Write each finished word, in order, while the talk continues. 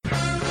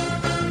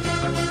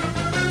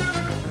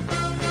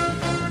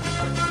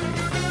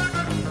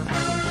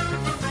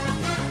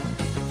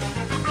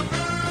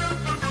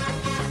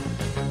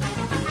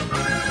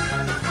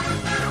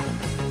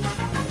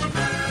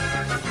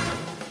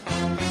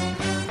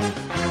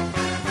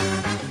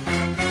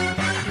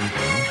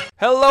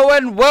Hello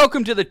and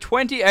welcome to the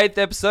 28th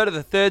episode of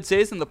the third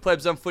season of the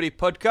Plebs on Footy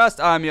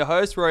podcast. I'm your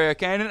host, Roy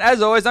O'Kane, and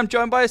as always, I'm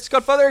joined by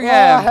Scott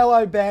Fotheringham. Oh,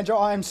 hello, Banjo.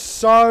 I am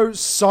so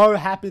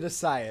happy to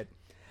say it.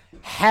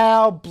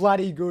 How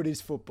bloody good is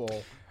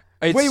football?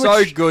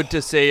 It's good to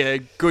see a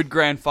good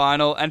grand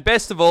final, and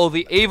best of all,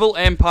 the evil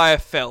empire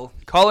fell.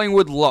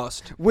 Collingwood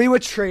lost. We were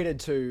treated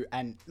to,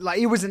 and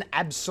it was an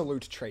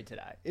absolute treat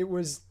today. It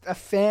was a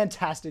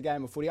fantastic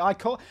game of footy.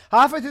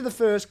 Halfway through the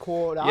first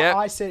quarter,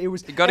 I said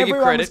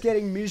everyone was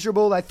getting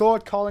miserable. They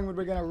thought Collingwood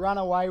were going to run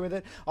away with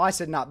it. I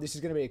said, no, this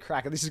is going to be a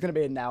cracker. This is going to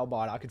be a nail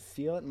bite. I could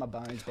feel it in my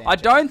bones, Banjo. I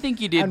don't think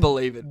you did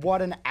believe it.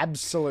 What an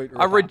absolute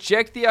ripper. I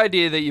reject the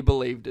idea that you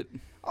believed it.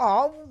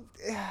 Oh,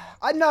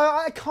 I know.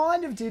 I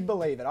kind of did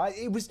believe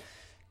it.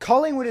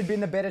 Collingwood had been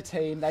the better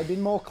team. They'd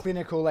been more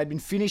clinical. They'd been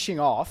finishing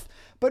off.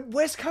 But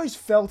West Coast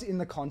felt in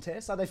the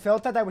contest. They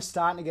felt that they were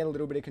starting to get a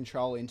little bit of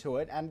control into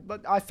it.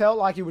 But I felt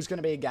like it was going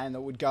to be a game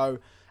that would go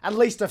at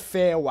least a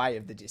fair way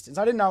of the distance.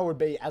 I didn't know it would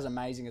be as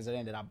amazing as it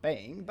ended up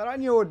being, but I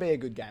knew it would be a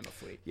good game of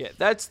footy. Yeah,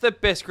 that's the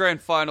best grand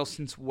final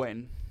since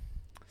when?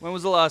 When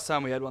was the last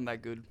time we had one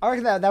that good? I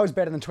reckon that was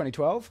better than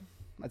 2012.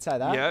 I'd say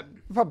that. Yep.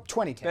 Probably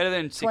 2010. Better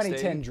than 16.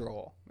 2010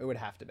 draw. It would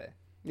have to be.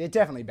 Yeah,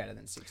 definitely better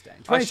than 16.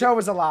 2012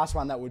 was the last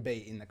one that would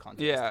be in the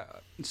contest. Yeah.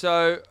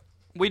 So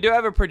we do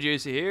have a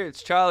producer here.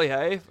 It's Charlie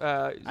Hay,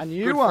 a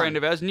new good one. friend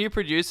of ours, new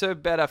producer,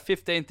 about our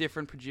 15th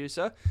different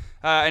producer.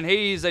 And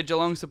he's a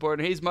Geelong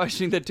supporter, and he's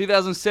motioning that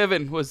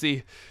 2007 was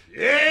the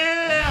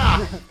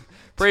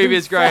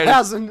previous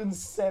greatest.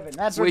 2007.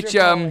 That's what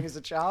you're calling, is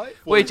it, Charlie?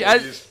 Which,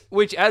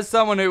 as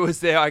someone who was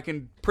there, I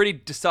can pretty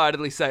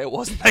decidedly say it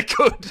wasn't that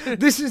good.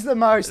 This is the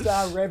most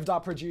revved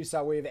up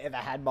producer we've ever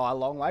had by a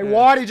long way. Yeah.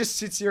 Whitey just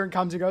sits here and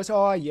comes and goes,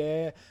 oh,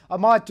 yeah, I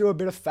might do a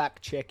bit of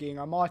fact checking.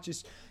 I might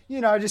just,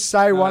 just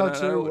say one or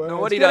two words. No,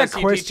 what he does,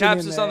 he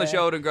taps us on the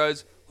shoulder and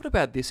goes, what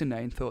about this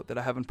inane thought that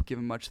I haven't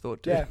given much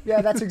thought to?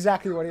 Yeah, that's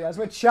exactly what he does.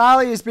 But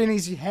Charlie has been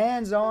his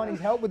hands-on,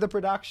 he's helped with the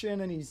production,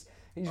 and he's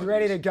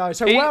ready to go.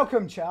 So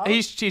welcome,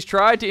 Charlie. She's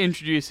tried to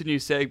introduce a new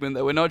segment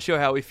that we're not sure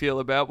how we feel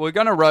about. We're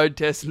going to road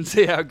test and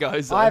see how it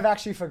goes. Though. I've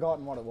actually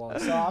forgotten what it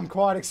was, so I'm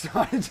quite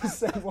excited to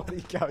see what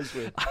he goes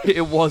with.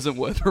 It wasn't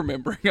worth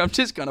remembering. I'm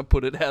just going to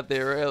put it out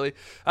there early.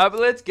 But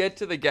let's get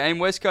to the game.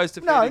 West Coast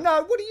defeated.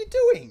 No, what are you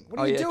doing? What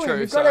are you doing? True,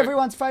 We've got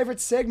everyone's favourite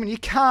segment. You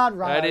can't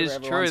run over everyone's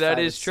favourite segment.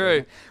 That is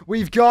true.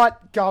 We've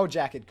got Gold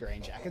Jacket,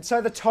 Green Jacket.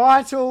 So the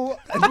title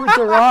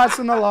derives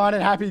from the line in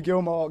Happy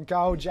Gilmore,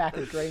 Gold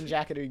Jacket, Green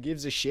Jacket, who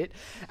gives a shit.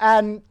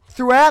 And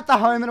throughout the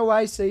home and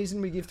away season,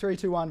 we give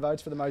 3-2-1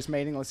 votes for the most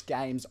meaningless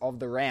games of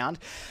the round.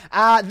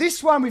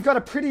 This one, we've got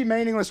a pretty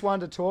meaningless one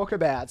to talk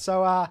about.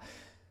 So,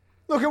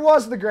 look, it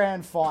was the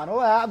grand final.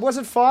 Was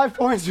it 5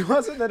 points?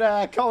 Was it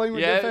that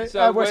Collingwood West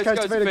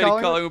Coast defeated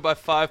Collingwood by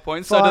 5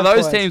 points. So to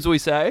those teams we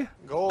say...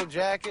 Gold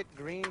jacket,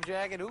 green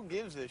jacket, who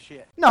gives a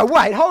shit? No,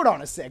 wait, hold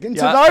on a second.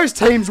 Yeah. To those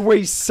teams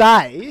we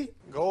say...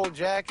 Gold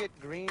jacket,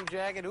 green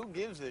jacket, who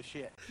gives a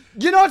shit?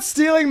 You're not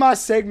stealing my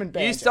segment,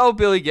 Banjo. You stole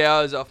Billy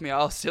Gowers off me.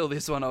 I'll steal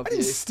this one off you. I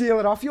didn't steal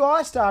it off you.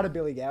 I started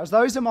Billy Gowers.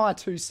 Those are my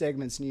two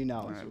segments, and you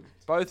know it.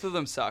 Both of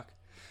them suck.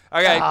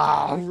 Okay,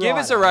 give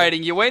us a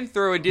rating. You went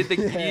through and did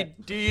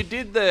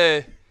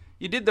the...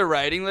 You did the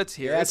rating. Let's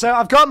hear it. So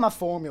I've got my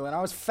formula, and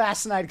I was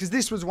fascinated because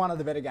this was one of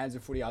the better games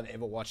of footy I've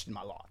ever watched in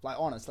my life. Like,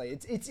 honestly,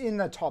 it's in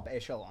the top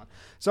echelon.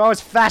 So I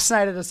was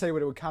fascinated to see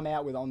what it would come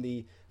out with on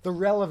the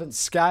relevant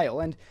scale.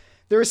 And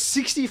there are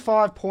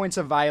 65 points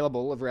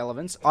available of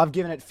relevance. I've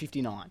given it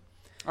 59.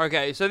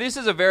 Okay, so this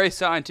is a very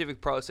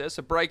scientific process.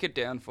 So break it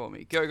down for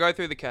me. Go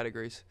through the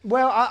categories.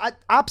 Well,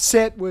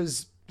 upset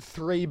was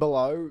 3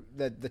 below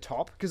the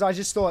top because I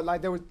just thought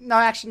there was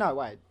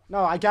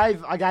I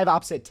gave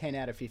upset 10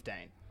 out of 15.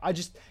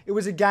 It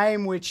was a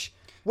game which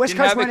West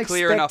Coast weren't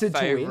expected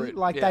to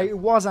win. It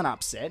wasn't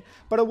upset,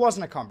 but it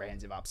wasn't a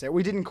comprehensive upset.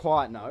 We didn't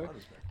quite know.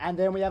 And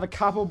then we have a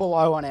couple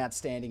below on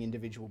outstanding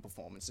individual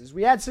performances.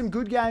 We had some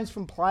good games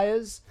from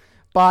players,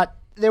 but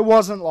there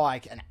wasn't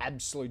an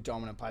absolute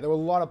dominant play. There were a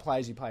lot of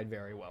players who played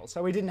very well.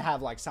 So we didn't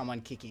have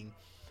someone kicking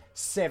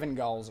 7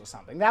 goals or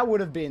something. That would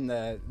have been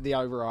the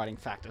overriding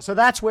factor. So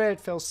that's where it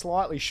fell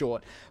slightly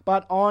short.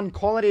 But on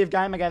quality of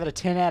game, I gave it a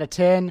 10 out of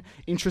 10.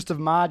 Interest of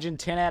margin,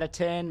 10 out of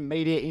 10.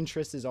 Media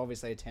interest is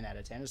obviously a 10 out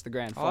of 10. It's the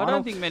grand final. I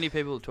don't think many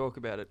people talk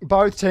about it.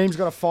 Both teams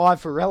got a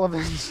 5 for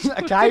relevance.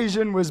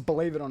 Occasion was,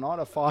 believe it or not,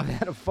 a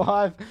 5 out of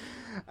 5.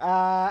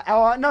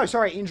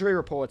 Injury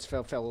reports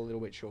fell a little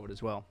bit short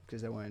as well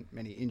because there weren't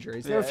many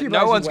injuries. There were a few.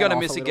 No one's going to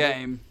miss a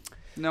game.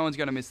 No one's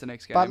going to miss the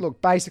next game. But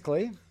look,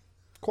 basically,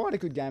 quite a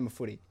good game of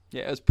footy.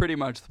 Yeah, it was pretty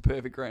much the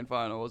perfect grand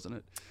final, wasn't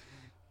it?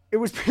 It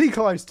was pretty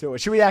close to it.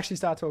 Should we actually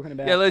start talking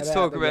about it? Yeah, let's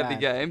talk about the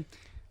game.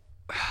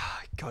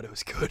 God, it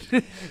was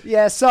good.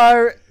 Yeah,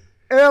 so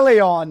early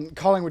on,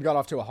 Collingwood got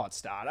off to a hot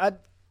start.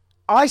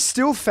 I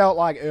still felt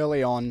like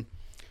early on,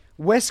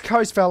 West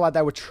Coast felt like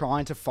they were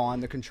trying to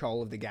find the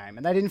control of the game,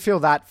 and they didn't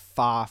feel that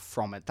far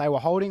from it. They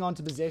were holding on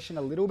to possession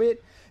a little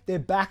bit. Their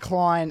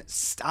backline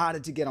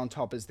started to get on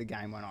top as the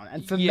game went on.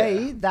 And for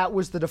me, that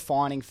was the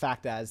defining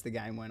factor as the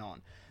game went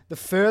on. The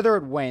further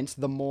it went,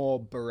 the more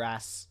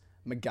Barrass,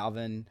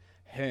 McGovern,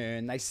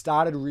 Hearn. They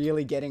started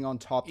really getting on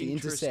top, the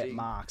intercept Interesting.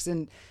 marks.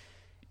 And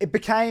it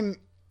became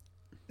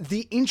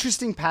the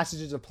interesting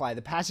passages of play,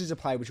 the passages of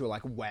play which were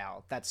like,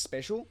 wow, that's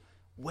special.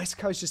 West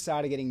Coast just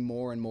started getting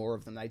more and more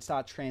of them. They'd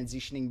start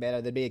transitioning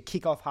better. There'd be a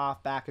kick-off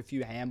half-back, a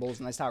few handballs,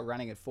 and they start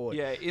running it forward.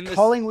 Yeah,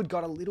 Collingwood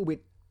got a little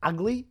bit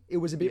ugly. It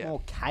was a bit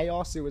more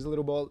chaos. It was a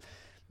little more,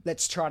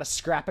 let's try to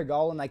scrap a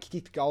goal, and they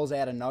kicked goals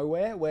out of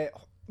nowhere, where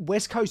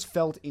West Coast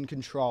felt in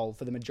control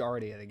for the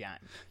majority of the game.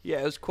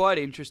 Yeah, it was quite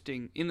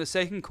interesting. In the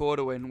second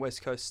quarter, when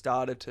West Coast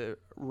started to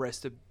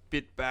rest a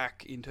bit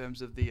back in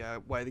terms of the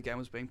way the game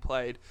was being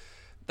played,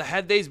 they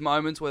had these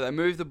moments where they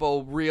moved the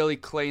ball really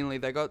cleanly.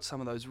 They got some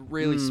of those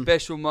really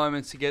special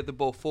moments to get the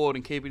ball forward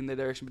and keep it in their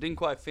direction, but didn't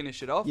quite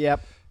finish it off.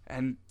 Yep.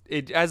 And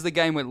as the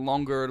game went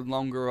longer and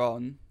longer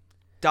on,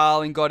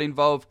 Darling got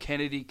involved,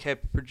 Kennedy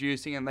kept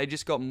producing, and they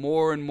just got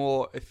more and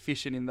more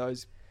efficient in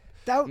those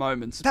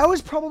moments. That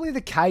was probably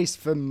the case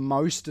for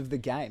most of the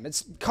game.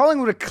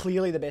 Collingwood are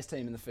clearly the best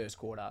team in the first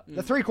quarter.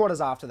 The 3 quarters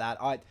after that,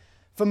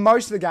 for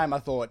most of the game, I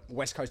thought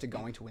West Coast are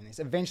going to win this.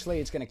 Eventually,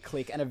 it's going to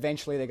click, and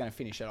eventually, they're going to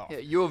finish it off. Yeah,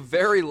 you were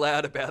very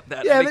loud about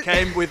that, Yeah, and it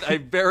came with a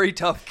very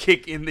tough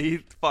kick in the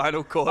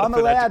final quarter. I'm a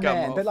for that loud to come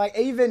man, off. but like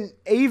even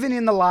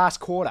in the last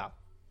quarter,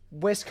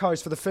 West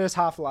Coast for the first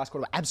half of the last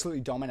quarter were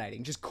absolutely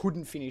dominating, just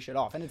couldn't finish it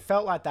off, and it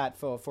felt like that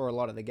for a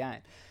lot of the game.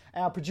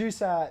 Our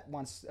producer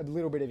wants a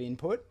little bit of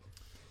input.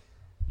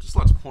 Just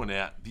like to point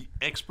out, the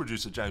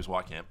ex-producer James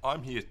Whitecamp,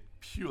 I'm here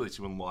purely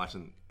to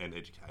enlighten and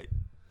educate.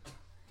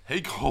 He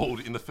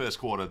called in the first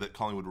quarter that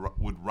Collingwood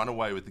would run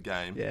away with the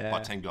game by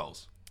 10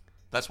 goals.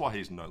 That's why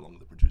he's no longer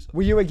the producer.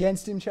 Were you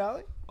against him,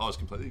 Charlie? I was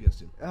completely against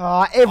him.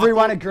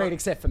 Everyone thought- agreed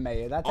except for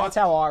me. That's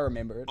how I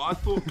remember it. I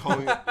thought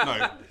Collingwood...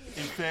 No,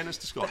 in fairness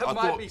to Scott, That I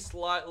might thought, be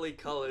slightly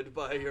coloured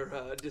by your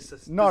Not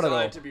at all.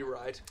 desire to be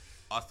right.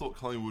 I thought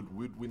Collingwood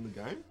would win the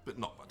game, but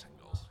not by 10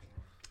 goals.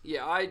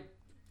 Yeah,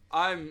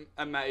 I'm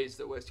amazed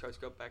that West Coast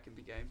got back in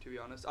the game, to be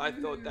honest. I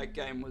thought that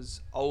game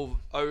was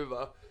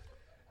over.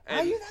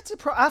 Are you that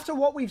surprised? After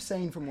what we've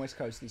seen from West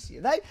Coast this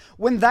year,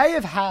 when they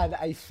have had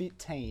a fit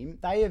team,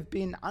 they have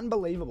been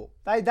unbelievable.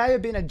 They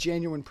have been a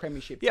genuine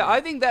premiership team. Yeah,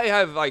 I think they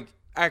have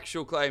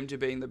actual claim to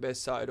being the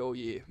best side all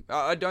year.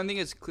 I don't think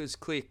it's as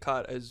clear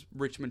cut as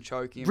Richmond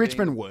choking.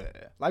 Richmond were.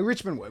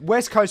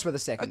 West Coast were the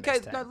second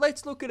best team. No,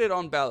 let's look at it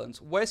on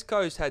balance. West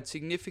Coast had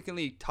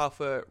significantly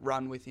tougher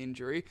run with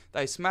injury.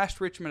 They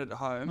smashed Richmond at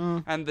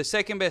home, and the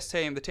second best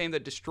team, the team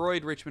that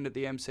destroyed Richmond at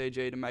the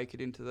MCG to make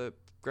it into the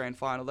grand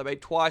final, they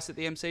beat twice at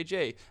the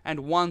MCG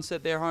and once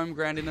at their home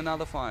ground in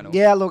another final.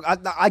 Yeah, look,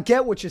 I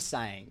get what you're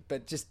saying,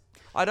 but just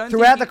I don't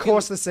throughout the think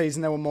course of the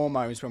season, there were more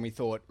moments when we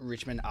thought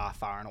Richmond are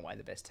far and away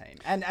the best team,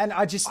 and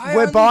I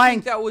only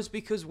think that was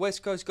because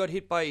West Coast got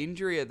hit by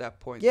injury at that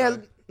point. Yeah,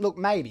 though. look,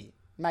 maybe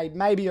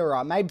you're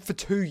right. Maybe for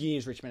 2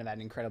 years, Richmond have had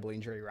an incredible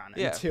injury run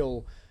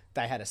until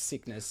they had a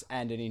sickness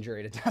and an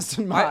injury to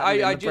Dustin Martin. I in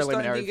the just don't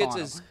preliminary think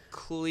final. it's as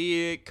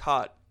clear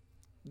cut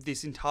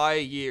this entire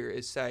year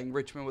as saying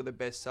Richmond were the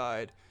best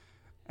side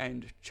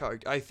and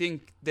choked. I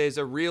think there's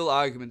a real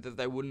argument that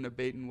they wouldn't have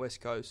beaten West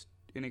Coast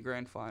in a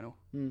grand final.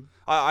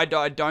 I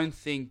don't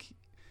think...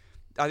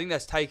 I think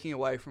that's taking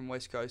away from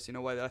West Coast in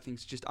a way that I think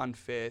is just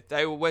unfair.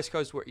 West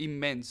Coast were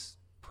immense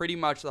pretty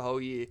much the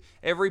whole year.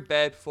 Every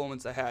bad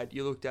performance they had,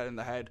 you looked at and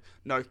they had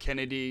no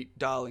Kennedy,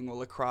 Darling or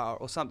Lacroix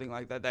or something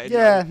like that. They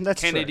had no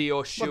that's Kennedy true.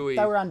 or Shuey.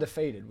 They were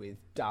undefeated with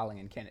Darling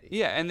and Kennedy.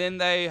 Yeah, and then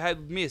they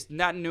had missed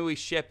Natanui,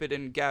 Shepherd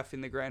and Gaff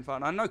in the grand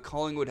final. I know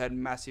Collingwood had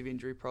massive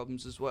injury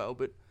problems as well,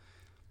 but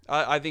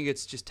I think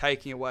it's just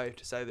taking away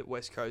to say that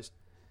West Coast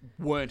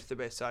weren't the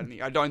best side in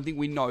the... I don't think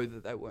we know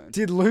that they weren't.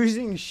 Did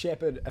losing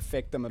Shepherd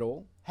affect them at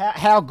all?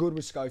 How good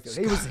was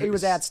Schofield? He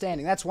was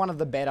outstanding. That's one of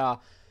the better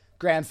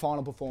grand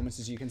final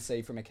performances you can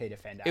see from a key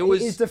defender.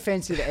 His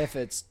defensive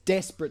efforts,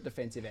 desperate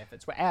defensive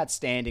efforts, were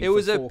outstanding. It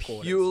was for a 4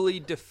 quarters. purely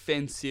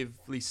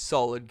defensively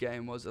solid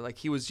game, was it? Like,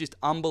 he was just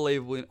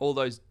unbelievable in all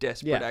those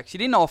desperate acts. He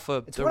didn't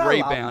offer It's the what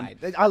rebound. I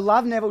love, mate. I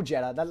love Neville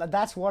Jetta.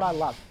 That's what I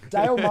love.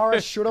 Dale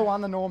Morris should have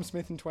won the Norm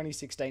Smith in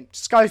 2016.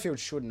 Schofield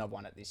shouldn't have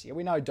won it this year.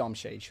 We know Dom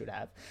Sheed should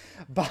have.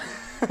 But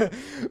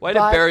Way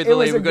to bury the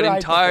lead. We've got an great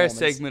entire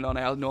performance. segment on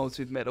our Norm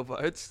Smith medal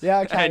votes. Yeah,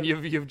 okay. And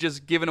you've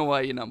just given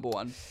away your number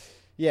one.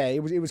 Yeah,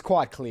 it was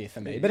quite clear for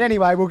me. But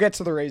anyway, we'll get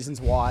to the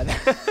reasons why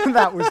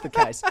that was the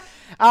case.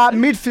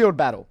 Midfield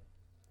battle.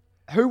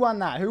 Who won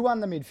that? Who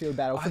won the midfield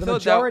battle for the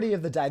majority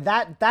of the day?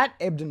 That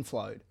ebbed and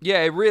flowed.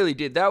 Yeah, it really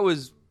did. That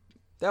was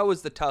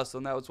the tussle,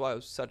 and that was why it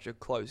was such a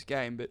close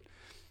game. But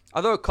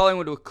I thought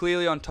Collingwood were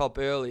clearly on top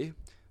early,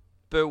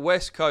 but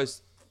West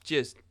Coast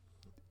just,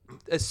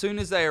 as soon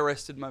as they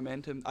arrested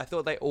momentum, I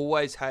thought they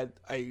always had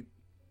a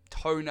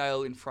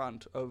toenail in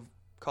front of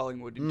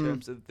Collingwood in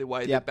terms of the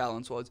way the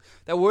balance was.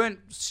 They weren't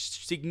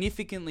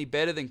significantly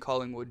better than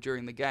Collingwood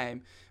during the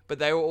game, but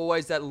they were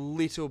always that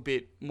little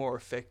bit more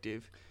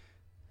effective.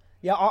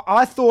 Yeah,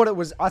 I thought it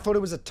was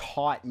a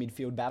tight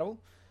midfield battle,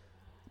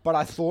 but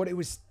I thought it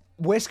was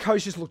West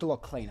Coast just looked a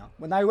lot cleaner.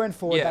 When they went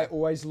forward, they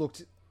always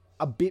looked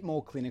a bit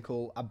more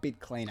clinical, a bit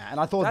cleaner. And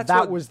I thought That's that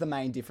what- was the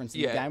main difference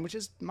in the Yeah. game, which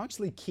is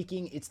mostly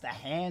kicking. It's the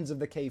hands of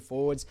the key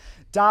forwards.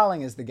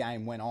 Darling, as the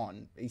game went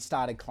on, he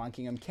started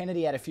clunking them.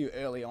 Kennedy had a few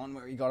early on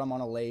where he got him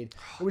on a lead.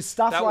 It was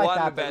stuff like one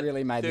that about that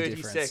really made the 30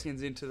 difference.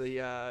 seconds into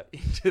the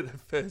into the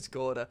first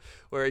quarter,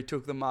 where he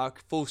took the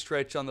mark, full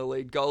stretch on the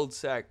lead,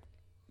 Goldsack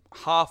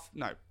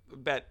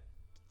about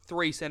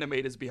 3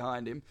 centimeters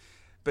behind him,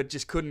 but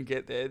just couldn't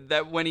get there.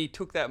 That when he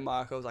took that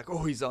mark, I was like,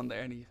 oh, he's on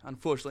there, and he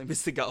unfortunately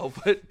missed the goal.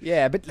 But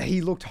Yeah, but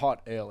he looked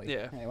hot early.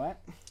 Yeah. Anyway.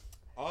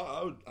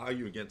 I would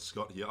argue against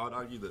Scott here. I'd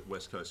argue that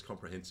West Coast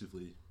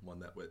comprehensively won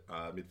that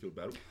midfield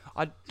battle.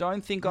 I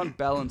don't think on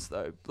balance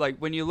though. Like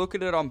when you look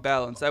at it on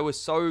balance, they were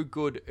so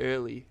good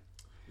early.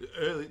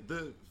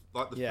 The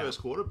Yeah.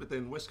 first quarter, but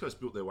then West Coast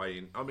built their way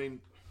in. I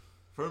mean,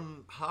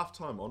 from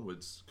halftime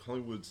onwards,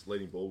 Collingwood's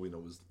leading ball winner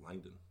was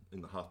Langdon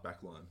in the half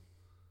back line.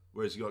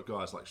 Whereas you got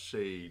guys like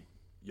Sheed,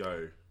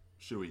 Yo,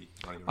 Shuey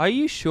running Are around.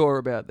 you sure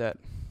about that?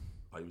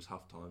 He was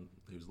halftime.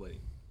 He was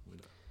leading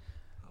winner.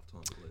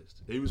 Halftime at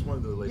least. He was one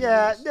of the leading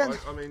Yeah, winners.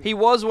 yeah. I mean, He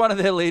was one of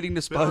their leading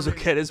disposal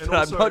mean, getters, and but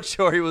also- I'm not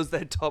sure he was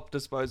their top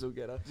disposal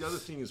getter. the other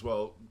thing as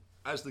well,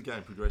 as the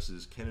game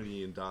progresses,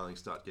 Kennedy and Darling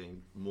start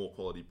getting more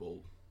quality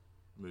ball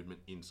movement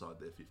inside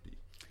their 50.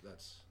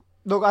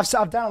 Look,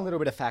 I've done a little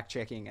bit of fact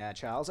checking,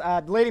 Charles.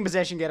 The leading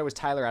possession getter was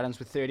Taylor Adams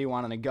with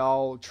 31 and a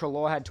goal.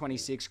 Treloar had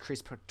 26,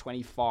 Crisp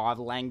 25,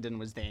 Langdon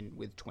was then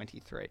with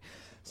 23.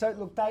 So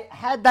look, they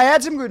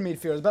had some good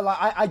midfielders, but like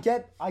I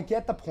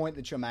get the point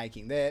that you're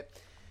making.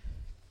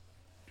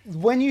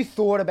 When you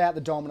thought about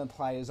the dominant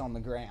players on the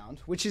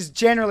ground, which is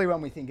generally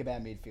when we think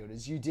about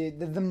midfielders,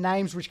 the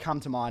names which come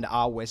to mind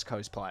are West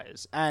Coast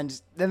players, and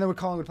then there were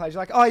Collingwood players.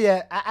 You're like, oh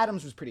yeah,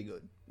 Adams was pretty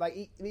good.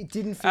 Like it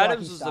didn't feel Adams like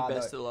he was the starred,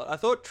 best though. of the lot. I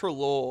thought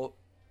Treloar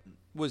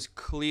was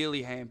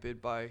clearly hampered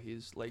by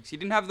his legs. He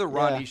didn't have the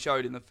run Yeah. he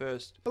showed in the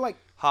first But like,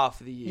 half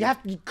of the year. you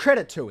have to give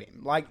credit to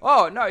him. Like,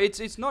 Oh, no,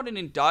 it's not an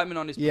indictment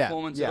on his Yeah,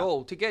 performance yeah. at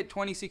all. To get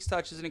 26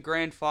 touches in a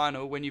grand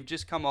final when you've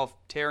just come off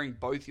tearing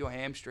both your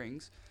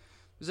hamstrings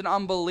was an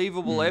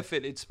unbelievable Hmm.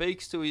 effort. It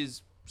speaks to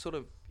his sort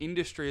of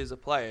industry as a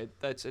player.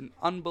 That's an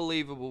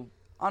unbelievable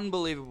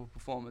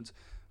performance.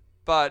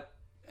 But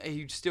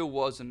he still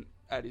wasn't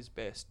at his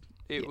best.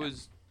 It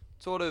was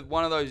sort of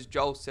one of those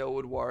Joel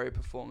Selwood Warrior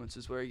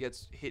performances where he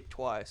gets hit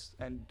twice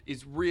and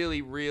is really,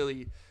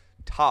 really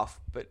tough,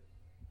 but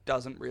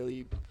doesn't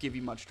really give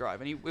you much drive.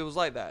 And it was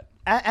like that.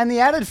 and the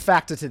added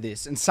factor to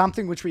this, and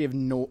something which we have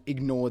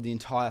ignored the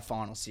entire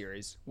final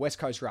series, West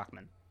Coast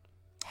ruckman.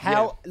 They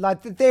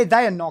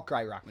are not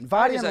great ruckman.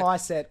 Vardy and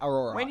Lysette are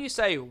all right. When you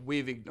say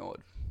we've ignored,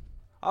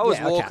 I was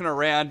walking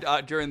around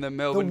during the the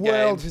Melbourne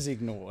world game. has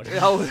ignored.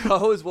 I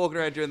was walking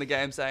around during the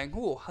game saying,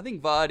 "Oh, I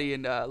think Vardy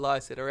and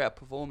Lysette are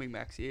outperforming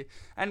Max here."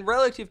 And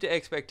relative to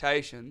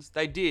expectations,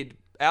 they did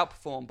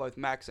outperform both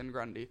Max and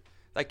Grundy.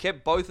 They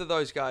kept both of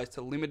those guys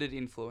to limited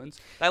influence.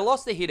 They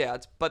lost the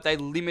hit-outs, but they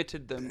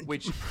limited them,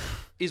 which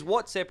is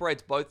what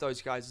separates both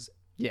those guys as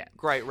Yeah.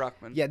 great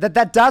ruckmen. Yeah,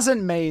 that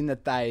doesn't mean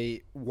that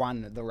they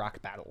won the ruck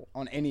battle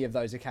on any of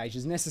those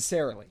occasions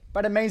necessarily.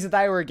 But it means that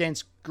they were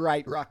against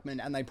great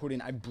ruckmen and they put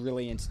in a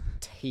brilliant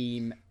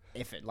team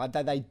effort. Like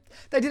they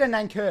did a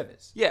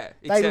Nankervis. Yeah,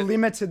 They except-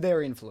 limited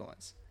their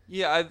influence.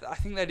 Yeah, I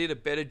think they did a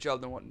better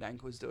job than what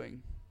Nank was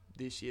doing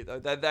this year, though.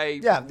 They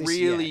This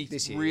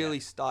year, really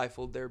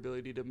stifled their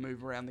ability to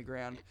move around the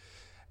ground.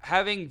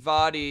 Having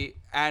Vardy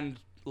and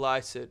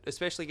Lysette,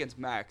 especially against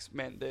Max,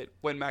 meant that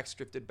when Max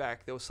drifted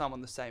back, there was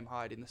someone the same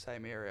height in the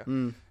same area.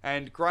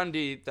 And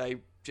Grundy, they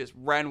just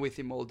ran with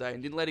him all day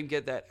and didn't let him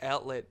get that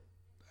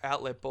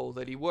outlet ball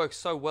that he works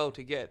so well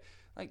to get.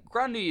 Like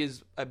Grundy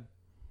is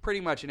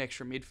pretty much an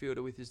extra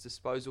midfielder with his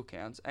disposal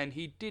counts, and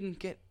he didn't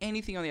get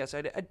anything on the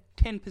outside. He had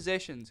 10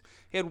 possessions.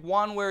 He had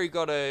one where he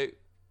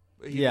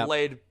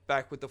led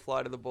back with the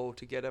flight of the ball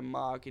to get a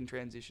mark in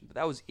transition, but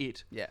that was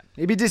it. Yeah.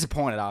 He'd be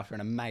disappointed after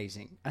an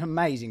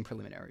amazing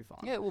preliminary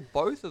final. Yeah, well,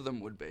 both of them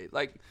would be.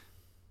 Like,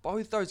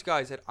 both those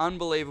guys had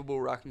unbelievable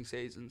rucking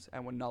seasons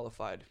and were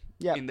nullified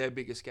in their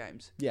biggest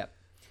games. Yeah.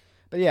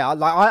 But yeah,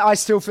 I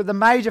still, for the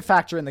major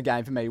factor in the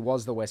game for me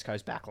was the West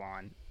Coast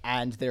backline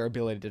and their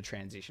ability to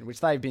transition,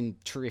 which they've been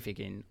terrific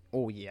in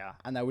all year.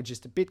 And they were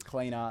just a bit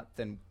cleaner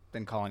than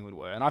Collingwood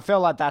were. And I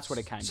felt like that's what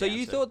it came down to. So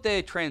you thought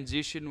their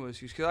transition was...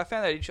 Because I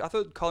found that... I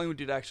thought Collingwood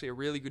did actually a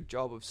really good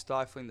job of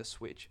stifling the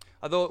switch.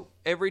 I thought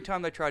every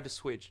time they tried to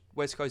switch,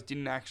 West Coast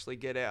didn't actually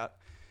get out.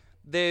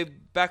 Their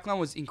backline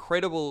was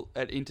incredible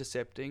at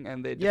intercepting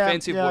and their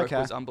defensive work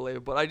was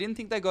unbelievable. But I didn't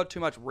think they got too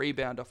much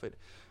rebound off it.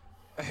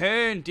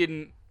 Hearn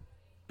didn't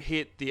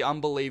hit the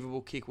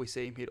unbelievable kick we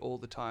see him hit all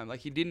the time.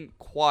 Like, he didn't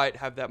quite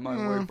have that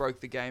moment where he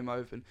broke the game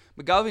open.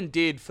 McGovern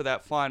did for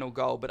that final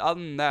goal, but other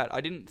than that, I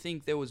didn't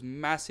think there was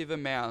massive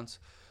amounts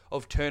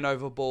of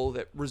turnover ball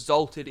that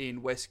resulted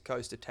in West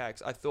Coast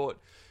attacks. I thought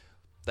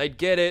they'd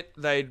get it,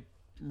 they'd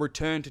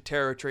return to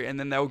territory, and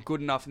then they were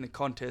good enough in the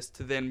contest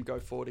to then go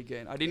forward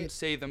again. I didn't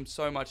see them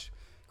so much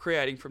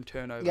creating from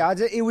turnover. Yeah,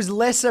 it was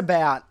less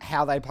about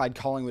how they played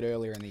Collingwood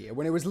earlier in the year,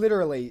 when it was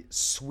literally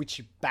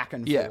switch back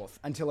and forth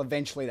until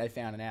eventually they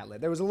found an outlet.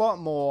 There was a lot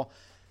more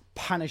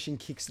punishing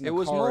kicks in It the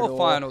was corridor. more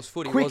finals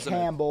footy, quick wasn't it?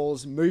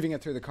 handballs, moving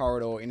it through the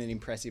corridor in an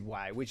impressive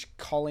way, which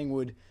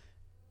Collingwood,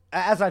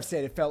 as I've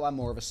said, it felt like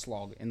more of a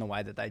slog in the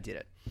way that they did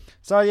it.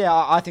 So, yeah,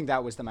 I think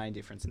that was the main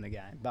difference in the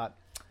game. But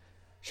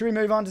should we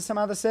move on to some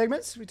other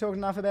segments? We talked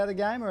enough about the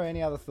game, or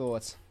any other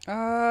thoughts?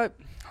 I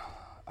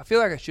feel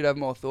like I should have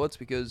more thoughts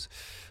because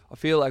I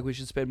feel like we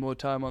should spend more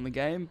time on the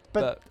game.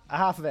 But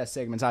half of our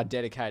segments are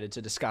dedicated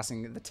to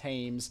discussing the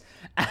teams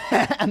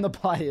and the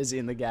players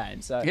in the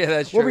game. So Yeah,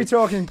 that's we'll true. be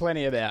talking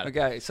plenty about it.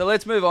 Okay, so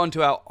let's move on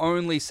to our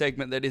only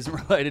segment that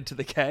isn't related to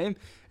the game.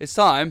 It's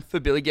time for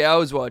Billy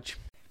Gowers Watch.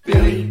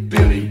 Billy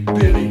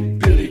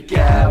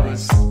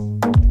Gowers.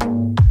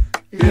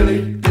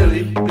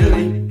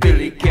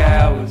 Billy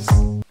Gowers.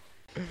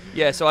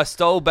 Yeah, so I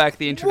stole back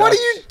the introduction. What are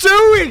you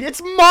doing? It's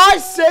my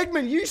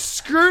segment. You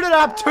screwed it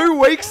up 2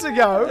 weeks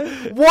ago.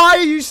 Why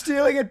are you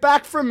stealing it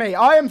back from me?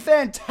 I am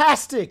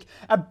fantastic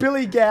at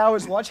Billy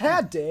Gowers Watch.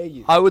 How dare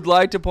you? I would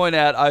like to point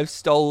out I've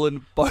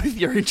stolen both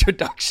your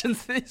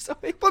introductions this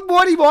week. But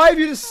why have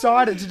you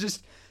decided to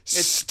just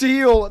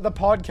steal the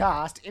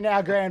podcast in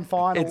our grand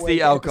final? It's week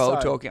the alcohol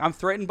episode? talking. I'm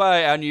threatened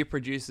by our new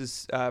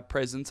producer's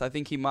presence. I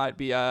think he might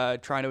be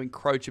trying to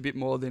encroach a bit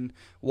more than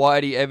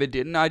Whitey ever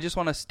did, and I just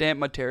want to stamp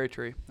my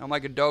territory. I'm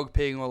like a dog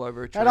peeing all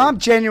over a tree. And I'm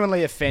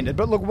genuinely offended.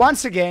 But look,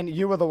 once again,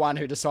 you were the one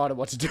who decided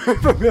what to do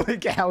for Billy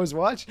Gowers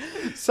Watch.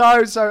 So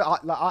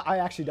I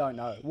actually don't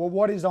know. Well,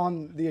 what is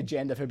on the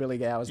agenda for Billy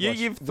Gowers Watch?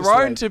 You've this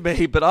thrown week? to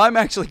me, but I'm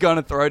actually going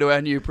to throw to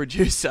our new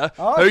producer,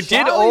 Oh, who did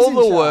Charlie's all in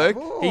the charge. work.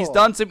 Ooh. He's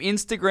done some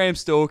Instagram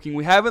stalking.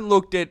 We haven't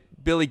looked at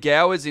Billy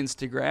Gowers'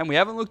 Instagram. We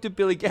haven't looked at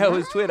Billy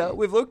Gowers' Twitter.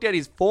 We've looked at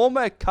his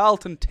former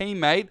Carlton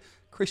teammate,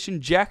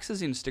 Christian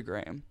Jacks's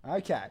Instagram.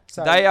 Okay.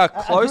 So They are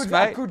close, a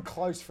mate. A good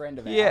close friend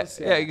of Yeah, ours.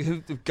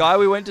 the guy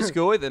we went to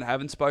school with and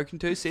haven't spoken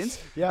to since.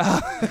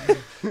 Yeah.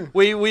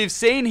 We've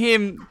seen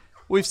him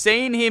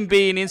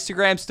be in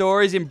Instagram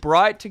stories in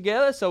Bright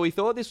together, so we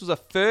thought this was a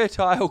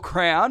fertile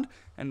ground,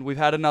 and we've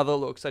had another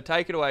look. So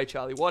take it away,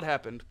 Charlie. What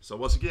happened? So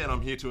once again,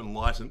 I'm here to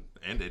enlighten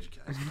and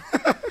educate.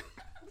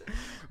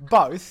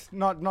 Both,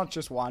 not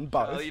just one,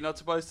 both. Charlie, you're not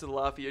supposed to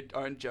laugh at your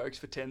own jokes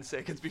for 10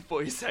 seconds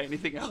before you say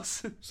anything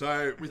else.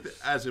 So,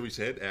 as we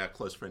said, our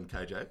close friend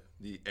KJ,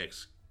 the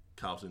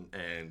ex-Carlton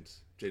and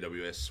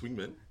GWS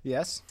swingman,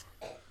 Yes.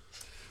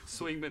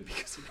 Swingman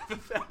because he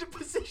never found a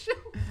position.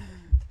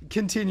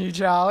 Continue,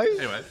 Charlie.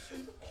 anyway,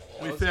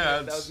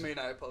 That was mean,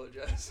 I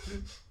apologise.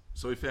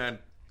 So we found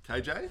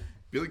KJ,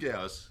 Billy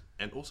Gowers,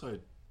 and also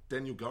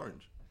Daniel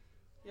Gorringe.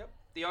 Yep,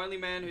 the only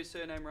man whose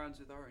surname rhymes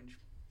with orange.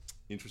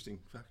 Interesting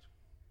fact.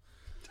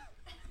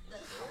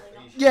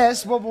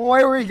 Yes, well,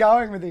 where were we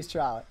going with this,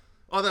 Charlie?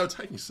 Oh, they were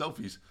taking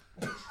selfies.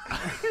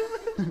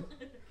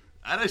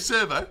 At a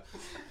servo.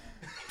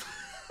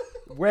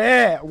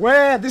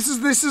 Where? This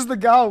is the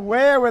goal.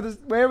 Where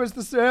was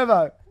the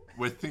servo?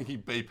 We're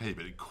thinking BP,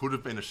 but it could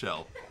have been a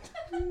shell.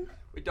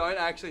 We don't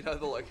actually know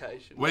the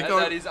location. We're That-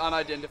 going- that is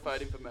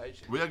unidentified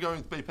information. We are going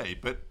with BP,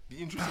 but the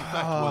interesting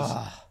fact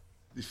was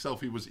this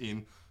selfie was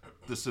in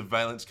the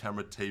surveillance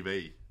camera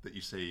TV that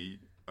you see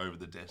over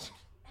the desk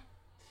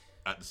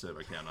at the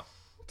servo counter.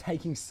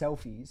 Taking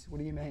selfies? What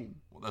do you mean?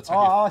 Well, that's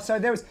how So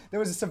there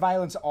was a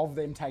surveillance of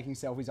them taking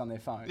selfies on their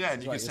phones. yeah, and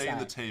is you what can you're see in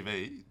the saying.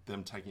 TV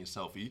them taking a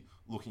selfie,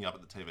 looking up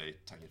at the TV,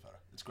 taking a photo.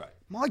 It's great.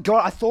 My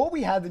God, I thought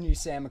we had the new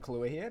Sam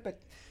McClure here,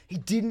 but he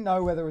didn't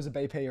know whether it was a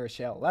BP or a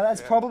shell.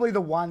 That's probably the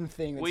one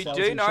thing that We sells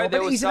do him know short. there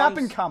But was he's an some- up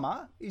and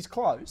comer. He's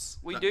close.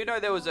 We do know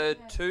there was a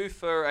two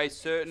for a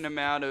certain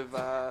amount of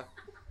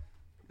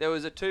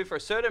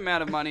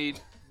money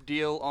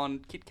deal on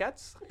Kit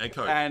Kats And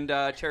Coke. and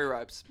cherry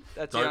ripes.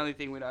 That's the Don't- only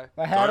thing we know.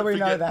 But how do Don't we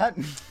know forget-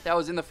 that? That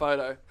was in the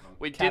photo.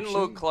 We didn't Caption?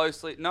 look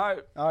closely.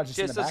 No, Oh, just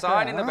in the a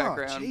sign in the background.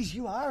 background. Oh, jeez,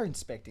 you are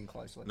inspecting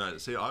closely. No,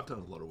 see, I've done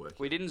a lot of work.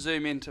 We didn't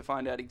zoom in to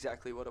find out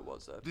exactly what it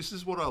was, though. This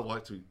is what I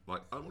like to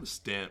like. I want to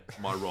stamp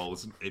my role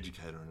as an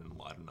educator and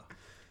enlightener.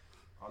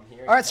 All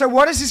right, so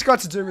what has this got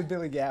to do with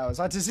Billy Gowers?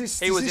 Like, does this?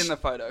 He does was this- in the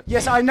photo.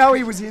 Yes, I know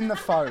he was in the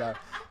photo,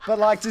 but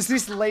like, does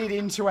this lead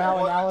into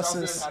our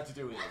analysis? Had to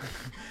do with it.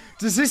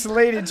 Does this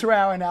lead into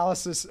our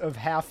analysis of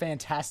how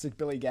fantastic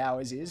Billy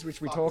Gowers is,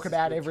 which we talk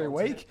about every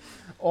week,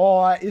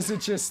 or is it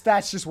just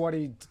that's just what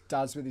he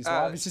does with his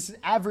life? It's just an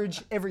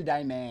average,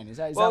 everyday man. Is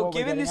that Well, what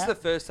we're given getting this is at?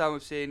 the first time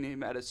we've seen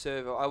him at a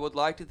servo, I would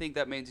like to think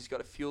that means he's got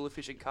a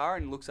fuel-efficient car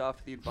and looks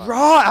after the environment.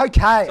 Right,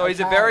 okay. So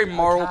he's a okay, very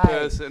moral okay.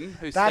 person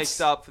who That's-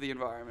 sticks up for the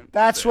environment.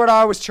 That's what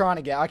I was trying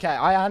to get. Okay,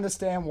 I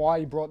understand why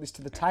you brought this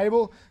to the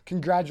table.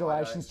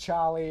 Congratulations,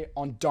 Charlie,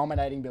 on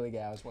dominating Billy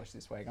Gowers Watch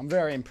this week. I'm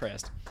very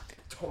impressed.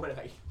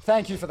 Dominate.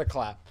 Thank you for the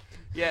clap.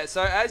 Yeah,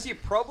 so as you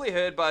probably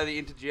heard by the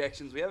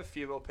interjections, we have a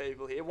few more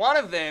people here. One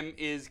of them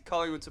is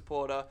Collingwood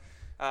supporter,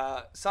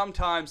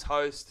 sometimes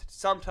host,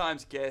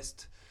 sometimes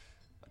guest.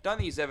 I don't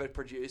think he's ever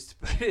produced,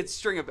 but it's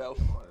Stringer Bell.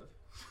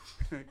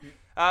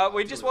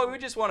 We just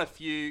want a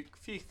few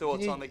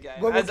thoughts on the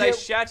game. well, we'll As a get-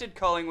 shattered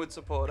Collingwood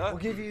supporter, We'll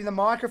give you the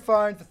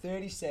microphone for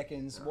 30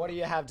 seconds. What do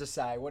you have to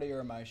say? What are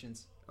your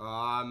emotions?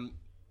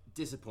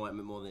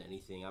 Disappointment more than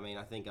anything. I mean,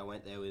 I think I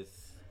went there with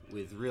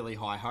really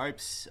high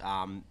hopes,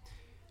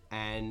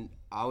 and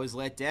I was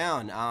let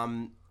down.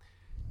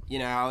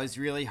 I was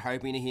really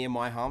hoping to hear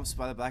My Humps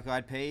by the Black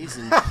Eyed Peas,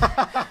 and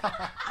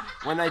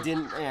when they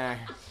didn't,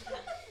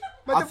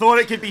 I thought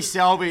it could be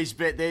salvaged,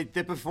 but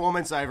the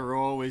performance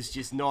overall was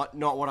just not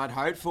what I'd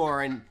hoped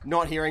for, and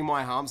not hearing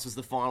My Humps was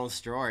the final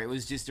straw. It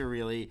was just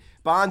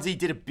Barnesy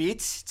did a bit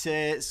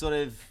to sort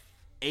of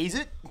ease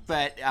it,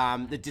 but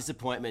the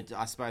disappointment,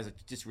 I suppose, it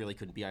just really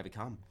couldn't be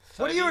overcome.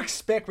 What do you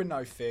expect with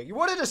no Fergie?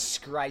 What a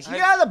disgrace. You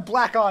are the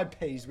Black Eyed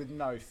Peas with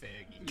no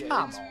Fergie.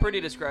 Come It's on.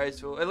 pretty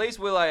disgraceful. At least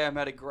will.i.am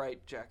had a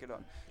great jacket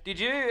on. Did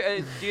you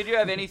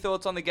have any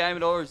thoughts on the game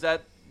at all, or is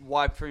that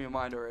wiped from your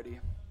mind already?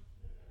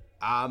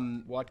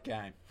 What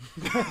game?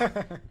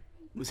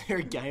 Was there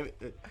a game?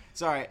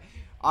 Sorry,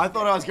 I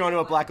thought I was going to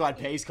a Black Eyed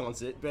Peas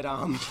concert, but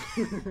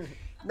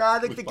no,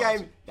 the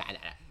game. No.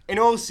 In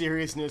all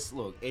seriousness,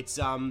 look, it's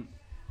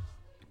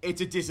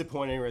a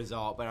disappointing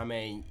result, but I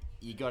mean,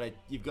 you've got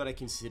to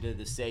consider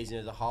the season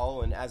as a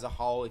whole, and as a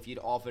whole, if you'd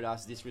offered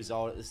us this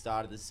result at the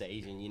start of the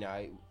season,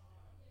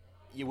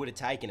 you would have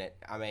taken it.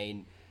 I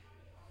mean,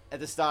 at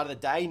the start of the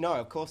day, no,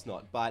 of course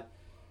not, but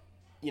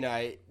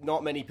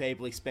not many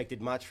people expected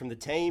much from the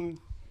team,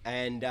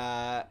 and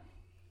I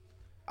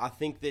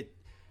think that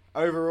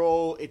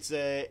overall it's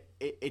a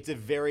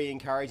very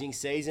encouraging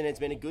season. It's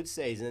been a good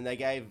season, and they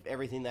gave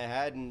everything they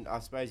had, and I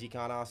suppose you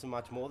can't ask them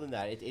much more than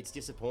that. It's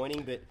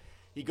disappointing, but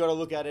you got to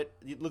look at it.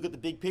 You look at the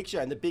big picture,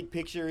 and the big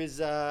picture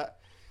is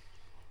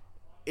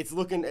it's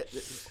looking at.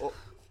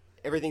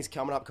 Everything's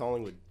coming up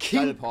Collingwood.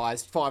 Go the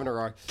Pies, 5 in a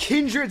row.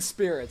 Kindred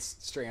spirits,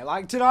 Stringer.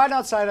 Like, did I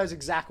not say those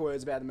exact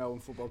words about the Melbourne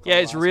Football Club? Yeah,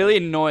 it's really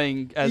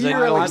annoying as a Really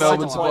Melbourne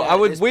disappointed supporter. at I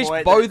would this wish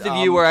point both that, of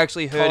you were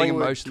actually hurting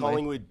Collingwood- emotionally.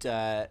 Collingwood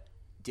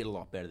did a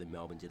lot better than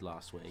Melbourne did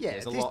last week. Yeah,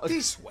 There's a lot.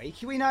 this week,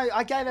 we know,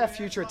 I gave our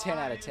future a 10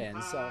 out of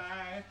 10, so...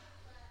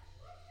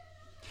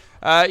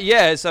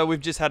 So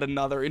we've just had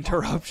another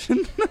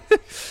interruption.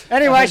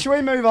 Anyway, should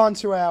we move on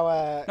to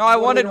our... No, I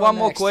what are wanted we one on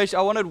more next? question.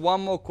 I wanted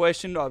one more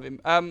question of him.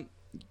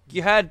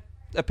 You had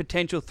a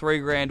potential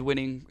 $3,000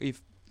 winning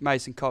if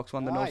Mason Cox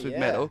won the Northwood yeah.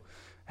 medal.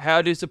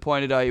 How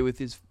disappointed are you with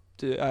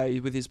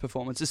his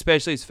performance,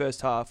 especially his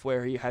first half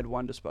where he had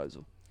one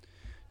disposal?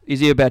 Is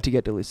he about to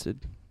get delisted?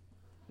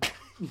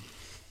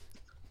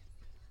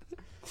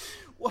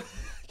 What?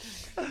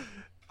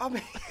 I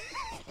mean,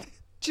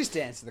 Just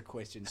answer the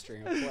question,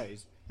 Stringer,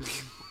 please.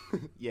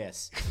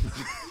 yes.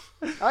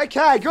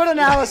 Okay, good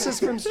analysis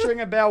from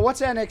Stringer Bell.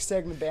 What's our next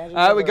segment,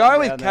 Banjo? We're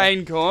going with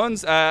Kane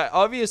Corns.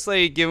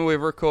 Obviously, given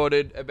we've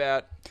recorded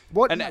about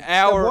an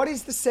hour... What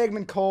is the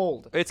segment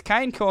called? It's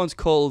Kane Corns'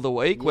 Call of the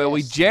Week, where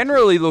we Yes.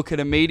 generally look at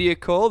a media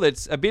call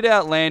that's a bit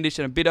outlandish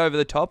and a bit over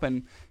the top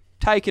and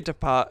take it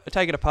apart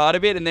a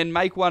bit and then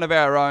make one of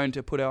our own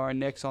to put our own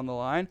necks on the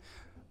line.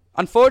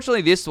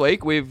 Unfortunately, this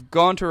week, we've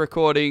gone to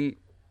recording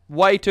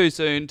way too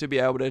soon to be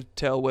able to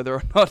tell whether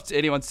or not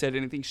anyone said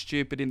anything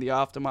stupid in the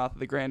aftermath of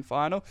the grand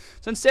final.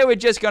 So instead, we're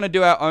just going to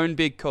do our own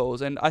big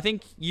calls. And I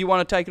think you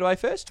want to take it away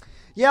first?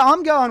 Yeah,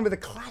 I'm going with a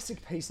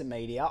classic piece of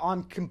media.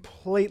 I'm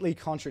completely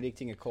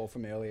contradicting a call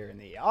from earlier in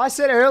the year. I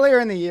said earlier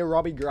in the year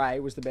Robbie Gray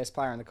was the best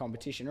player in the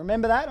competition.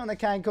 Remember that on the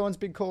Kane Corns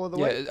big call of the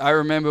week? Yeah, I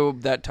remember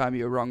that time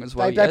you were wrong as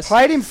well, They yes.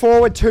 played him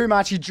forward too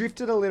much. He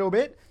drifted a little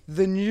bit.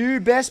 The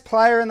new best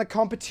player in the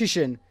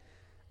competition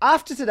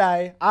after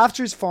today,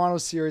 after his final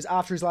series,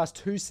 after his last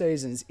 2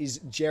 seasons, is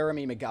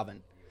Jeremy McGovern.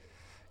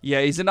 Yeah,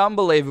 he's an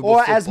unbelievable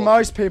Or as footballer.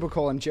 most people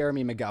call him,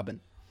 Jeremy McGubbin.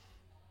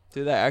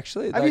 Do they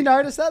actually? Have you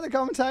noticed that, the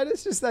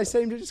commentators? They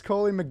seem to just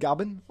call him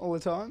McGubbin all the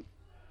time.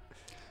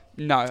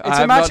 No, It's I a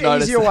have much not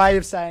noticed easier that. way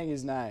of saying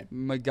his name.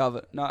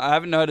 McGovern. No, I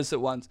haven't noticed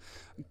it once.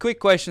 Quick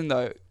question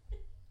though: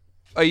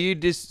 Are you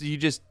just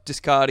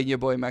discarding your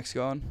boy Max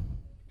Gawn?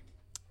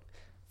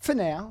 For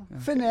now.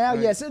 Right.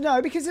 Yes.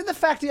 No, because of the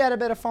fact he had a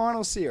better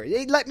final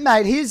series.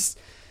 Mate, his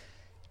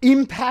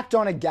impact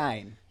on a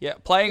game. Yeah,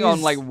 playing on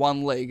Is- like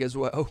one league as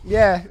well.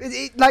 Yeah,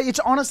 it's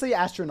honestly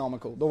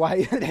astronomical the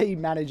way that he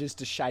manages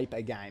to shape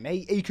a game.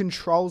 He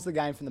controls the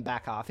game from the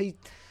back half.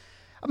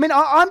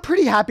 I'm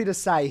pretty happy to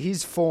say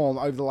his form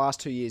over the last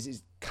 2 years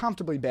is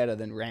comfortably better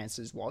than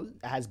Rance's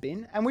has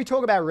been. And we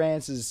talk about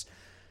Rance's.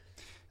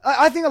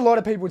 I think a lot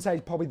of people would say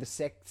he's probably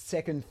the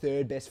second,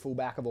 third best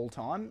fullback of all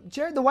time.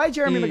 The way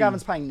Jeremy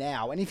McGovern's playing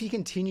now, and if he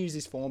continues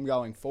this form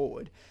going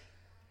forward,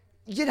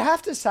 you'd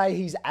have to say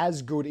he's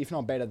as good, if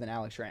not better, than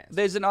Alex Rance.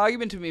 There's an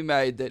argument to be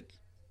made that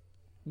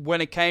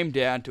when it came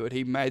down to it,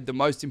 he made the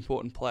most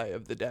important play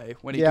of the day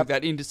when he Yep. took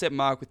that intercept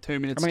mark with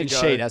 2 minutes to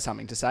go. Sheed has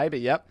something to say, but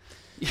yep.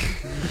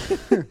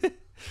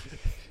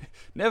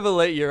 Never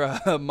let your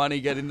money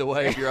get in the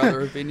way of your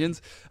other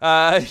opinions.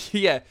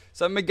 Yeah,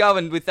 so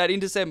McGovern with that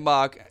intercept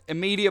mark,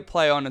 immediate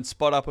play on and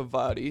spot up of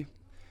Vardy,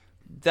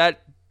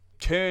 that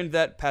turned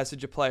that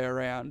passenger play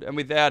around, and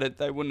without it,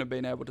 they wouldn't have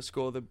been able to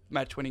score the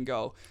match-winning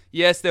goal.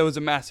 Yes, there was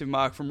a massive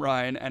mark from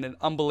Ryan and an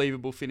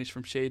unbelievable finish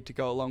from Sheed to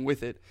go along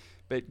with it,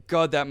 but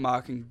God, that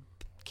marking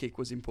kick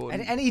was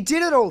important. And he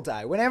did it all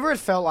day. Whenever it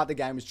felt like the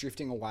game was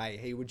drifting away,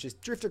 he would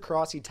just drift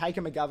across. He'd take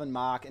a McGovern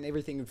mark, and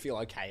everything would feel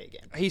okay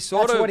again. That's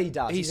what he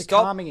does. He's a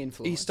calming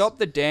influence. He stopped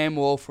the damn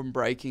wall from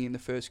breaking in the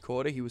first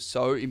quarter. He was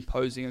so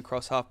imposing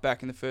across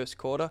half-back in the first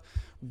quarter.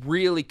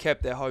 Really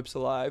kept their hopes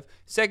alive.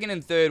 Second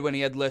and third, when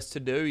he had less to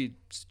do, he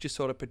just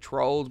sort of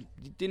patrolled.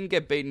 He didn't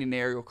get beaten in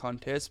aerial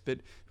contests, but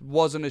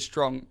wasn't a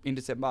strong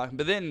intercept marking.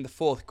 But then in the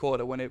fourth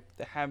quarter, when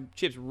the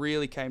chips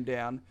really came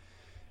down,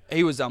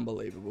 he was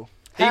unbelievable.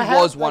 He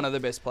was one of the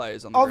best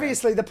players on the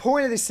Obviously, the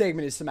point of this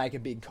segment is to make a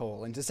big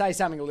call and to say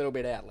something a little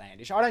bit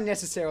outlandish. I don't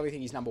necessarily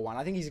think he's number one.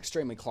 I think he's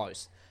extremely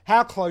close.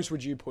 How close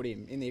would you put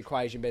him in the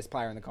equation best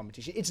player in the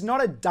competition? It's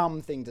not a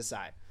dumb thing to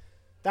say.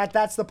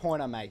 That's the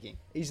point I'm making.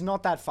 He's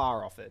not that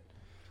far off it.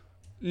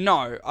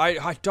 No,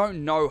 I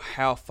don't know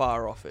how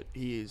far off it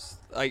he is.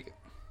 Like,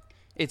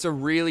 it's a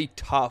really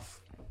tough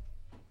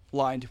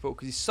line to put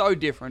because he's so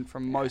different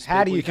from most people.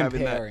 How do you have in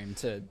compare that him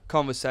to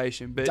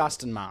conversation? But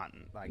Dustin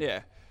Martin?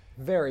 yeah.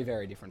 Very,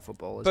 very different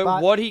footballers.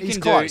 But what he he's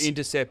can close. do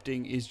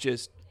intercepting is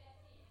just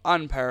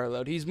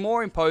unparalleled. He's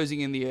more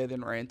imposing in the air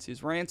than Rance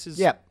is.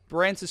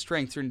 Rance's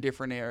strengths are in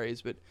different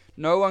areas, but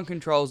no one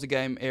controls the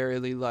game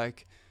aerially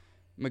like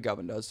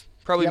McGovern does.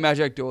 Probably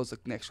Majak Daw's the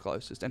next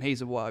closest, and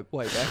he's a way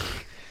back.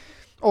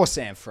 Or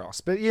Sam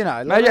Frost. But,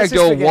 Majak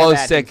Daw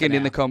was second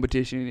in the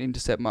competition in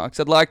intercept marks.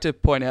 I'd like to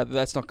point out that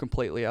that's not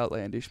completely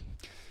outlandish.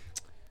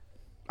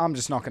 I'm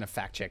just not going to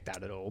fact check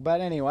that at all. But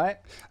anyway.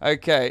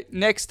 Okay,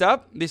 next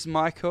up, this is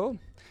my call.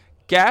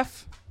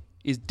 Gaff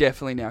is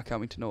definitely now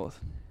coming to North.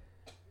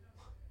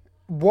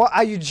 What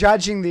are you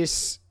judging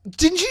this?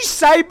 Didn't you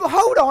say...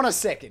 Hold on a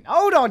second.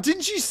 Hold on.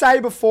 Didn't you say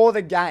before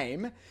the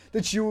game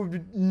that you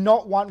would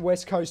not want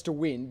West Coast to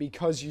win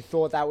because you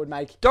thought that would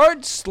make...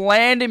 Don't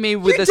slander me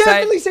with the same... You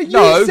definitely said...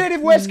 You said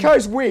if West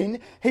Coast win,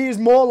 he is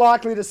more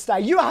likely to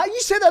stay. You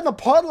said that in the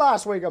pod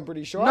last week, I'm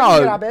pretty sure.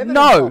 No,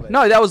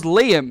 that was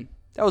Liam.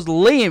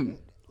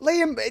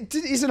 Liam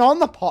isn't on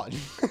the pod.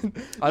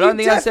 I don't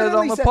think I said it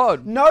on the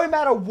pod. No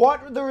matter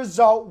what the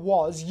result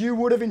was, you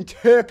would have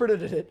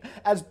interpreted it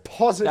as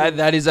positive.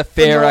 That is a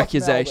fair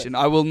accusation.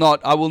 Melbourne.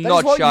 I will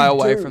not shy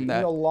away from that.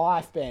 In your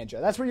life,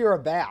 Banjo. That's what you're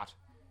about.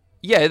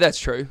 Yeah, that's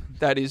true.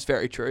 That is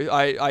very true.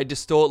 I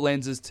distort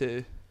lenses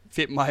to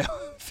fit my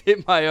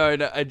own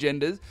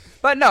agendas.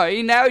 But no,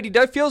 he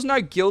feels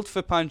no guilt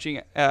for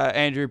punching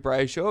Andrew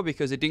Brayshaw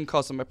because it didn't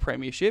cost him a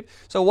premiership.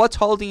 So what's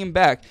holding him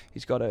back?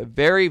 He's got a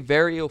very,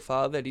 very ill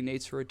father that he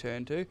needs to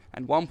return to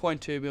and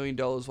 $1.2 million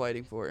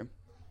waiting for him.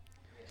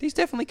 He's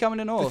definitely coming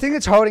to North. The thing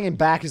that's holding him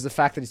back is the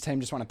fact that his team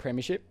just won a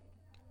premiership.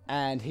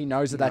 And he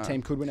knows that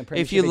team could win a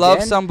premiership If you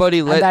love somebody...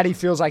 And that he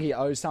feels like he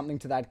owes something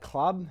to that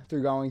club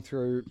through going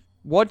through...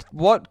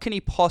 What can he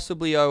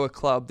possibly owe a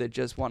club that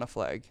just won a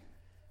flag?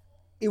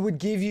 It would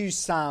give you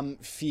some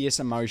fierce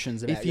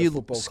emotions about your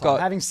football club.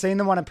 Having seen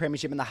them win a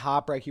premiership and the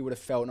heartbreak he would have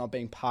felt not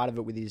being part of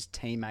it with his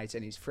teammates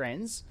and his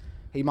friends,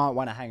 he might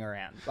want to hang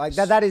around. Like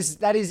that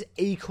is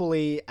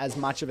equally as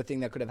much of a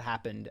thing that could have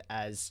happened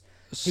as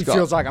he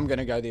feels like I'm going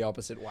to go the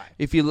opposite way.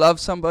 If you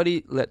love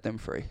somebody, let them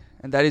free.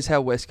 And that is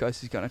how West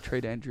Coast is going to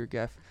treat Andrew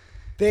Gaff.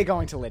 They're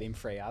going to let him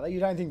free, are they? You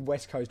don't think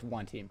West Coast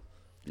want him?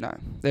 No,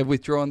 they've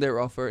withdrawn their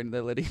offer and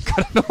they're letting him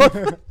go to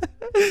North.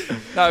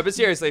 No, but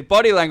seriously,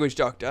 body language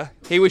doctor.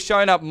 He was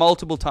shown up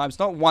multiple times.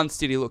 Not once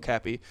did he look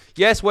happy.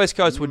 Yes, West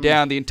Coast were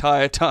down the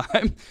entire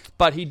time,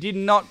 but he did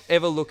not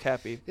ever look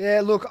happy.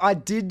 Yeah, look, I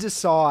did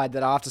decide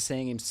that after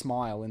seeing him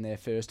smile in their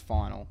first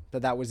final,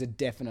 that was a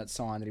definite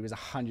sign that he was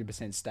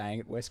 100%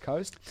 staying at West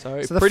Coast.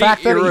 So the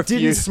fact that he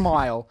didn't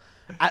smile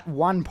at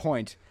one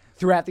point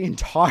throughout the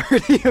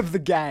entirety of the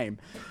game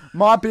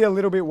might be a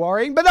little bit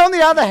worrying. But on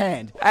the other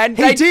hand,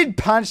 he did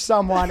punch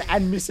someone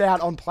and miss out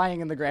on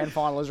playing in the grand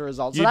final as a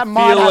result. So that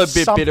might have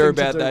something to do with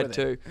it. Feel a bit bitter about that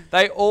too.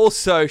 They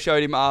also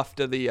showed him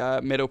after the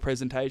medal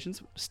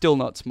presentations, still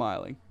not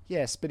smiling.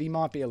 Yes, but he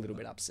might be a little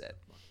bit upset.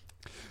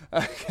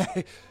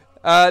 Okay.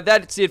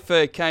 That's it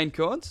for Kane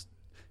Corns.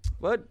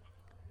 What?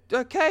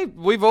 Okay,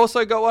 we've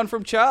also got one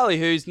from Charlie,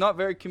 who's not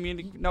very good at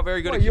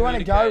communicating. You want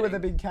to go with a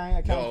big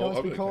Kane Corns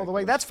big call of the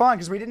week? That's fine,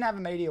 because we didn't have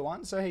a media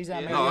one, so he's our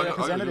media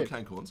representative.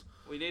 Kane Corns.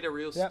 We need a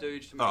real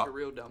stooge to make a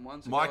real dumb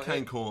one. So my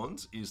Kane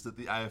Corns is that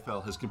the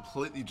AFL has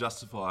completely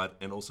justified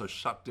and also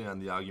shut down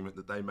the argument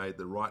that they made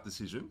the right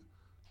decision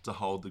to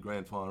hold the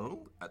grand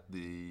final at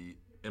the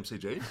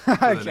MCG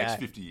for the next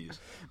 50 years.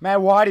 Man,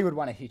 Whitey would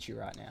want to hit you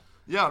right now.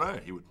 Yeah, I know,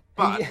 he would.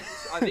 But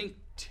I think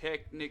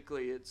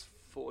technically it's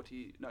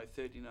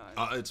 39.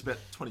 It's about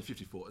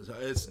 2054.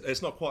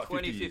 It's not quite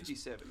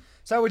 2057.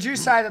 So would you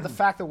say that the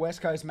fact that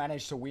West Coast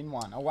managed to win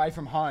one away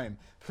from home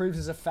proves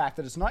as a fact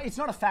that it's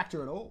not a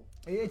factor at all?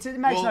 It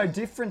makes no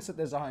difference that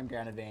there's a home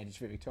ground advantage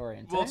for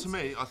Victorian teams. Well, to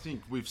me, I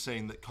think we've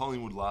seen that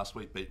Collingwood last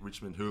week beat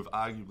Richmond, who have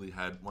arguably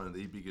had one of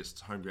the biggest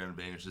home ground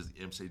advantages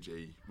the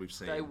MCG we've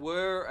seen. They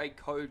were a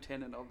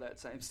co-tenant of that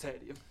same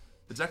stadium.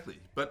 Exactly.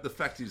 But the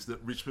fact is that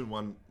Richmond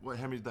won... how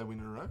many did they win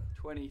in a row?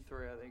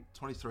 23, I think.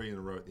 23 in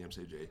a row at the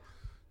MCG.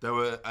 They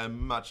were a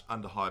much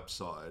underhyped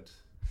side.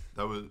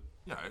 They were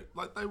you know,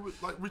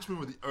 like Richmond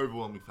were the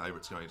overwhelming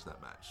favourites going into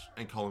that match,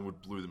 and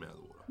Collingwood blew them out of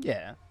the water.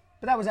 Yeah.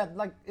 But that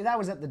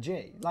was at the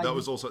G. Like, That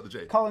was also at the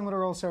G. Collingwood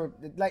are also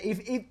like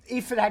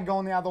if it had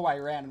gone the other way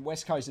around and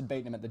West Coast had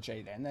beaten them at the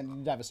G, then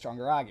you'd have a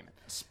stronger argument.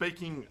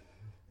 Speaking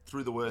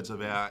through the words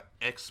of our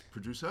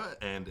ex-producer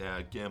and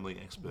our gambling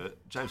expert,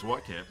 James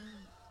Whitecamp,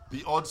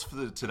 the odds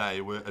for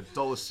today were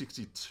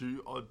 $1.62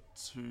 odd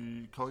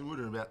to Collingwood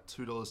and about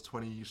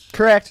 $2.20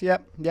 Correct.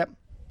 Yep.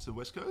 to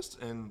West Coast.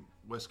 And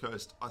West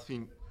Coast, I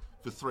think,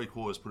 for 3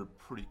 quarters, put a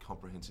pretty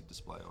comprehensive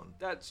display on.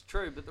 That's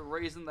true, but the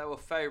reason they were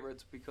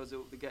favourites because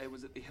the game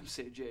was at the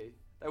MCG.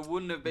 They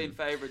wouldn't have been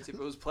favourites if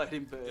it was played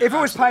in Perth. If it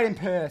was played in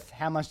Perth,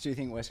 how much do you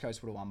think West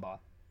Coast would have won by?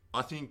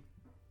 I think,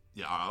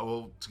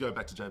 well, to go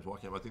back to James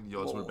Whitecamp, I think the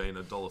odds would have been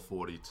 $1.40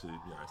 to $3 if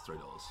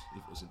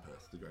it was in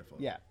Perth, the grand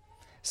final. Yeah.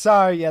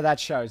 So, yeah, that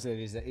shows that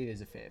it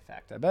is a fair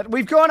factor. But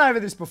we've gone over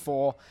this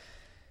before.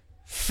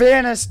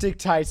 Fairness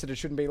dictates that it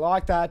shouldn't be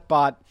like that,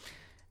 but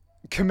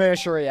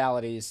commercial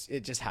realities,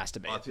 it just has to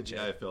be. I think the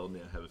AFL now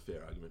have a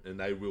fair argument, and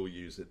they will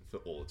use it for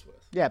all it's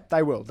worth. Yeah,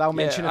 they will. They'll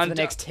mention it for the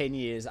next 10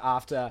 years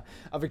after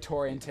a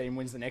Victorian team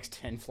wins the next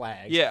 10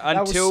 flags. Yeah, they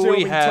until will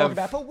we still have... talk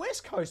about, but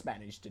West Coast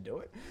managed to do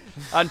it.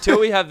 Until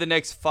we have the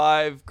next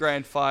 5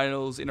 grand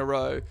finals in a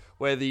row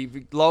where the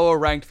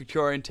lower-ranked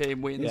Victorian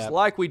team wins,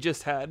 like we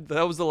just had.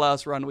 That was the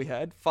last run we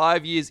had.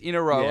 5 years in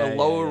a row, a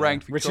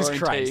lower-ranked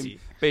Victorian team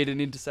beat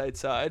an interstate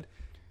side.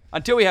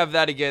 Until we have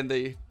that again,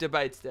 the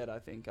debate's dead, I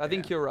think. I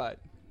think you're right.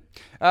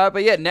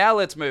 But yeah, now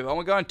let's move on.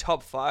 We're going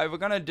top 5. We're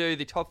going to do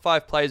the top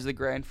 5 players of the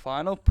grand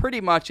final.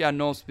 Pretty much our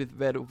Norm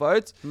Smith-Vettel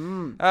votes.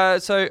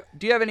 So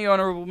do you have any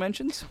honourable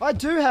mentions? I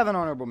do have an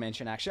honourable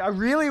mention, actually. I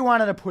really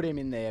wanted to put him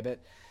in there, but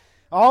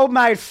old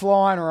mate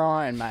Flying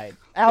Ryan, mate.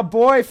 Our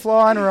boy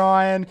Flying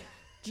Ryan,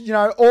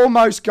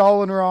 almost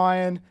golden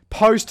Ryan,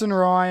 posting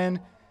Ryan,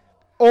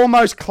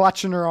 almost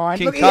clutching Ryan.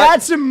 Look, he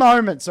had some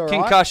moments, all right?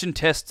 Concussion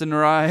testing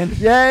Ryan.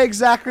 Yeah,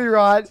 exactly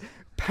right.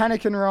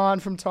 Panicking Ryan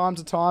from time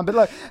to time. But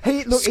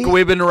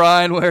Squibbing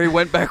Ryan where he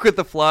went back with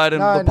the flight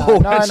and the ball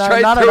went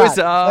straight through his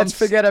arms. Let's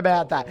forget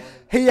about that.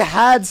 He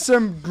had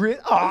some grit.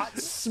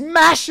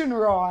 Smashing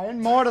Ryan,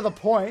 more to the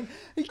point.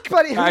 Who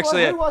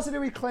was it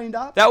who he cleaned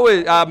up? That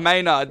was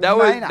Maynard. That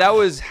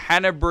was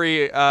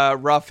Hanbury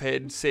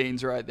roughhead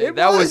scenes right there.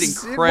 That was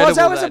incredible.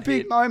 That was a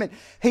big moment.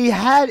 He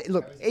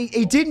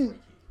didn't...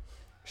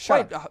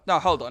 Wait, no,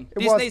 hold on.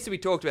 This needs to be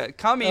talked about.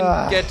 Come in,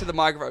 get to the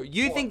microphone.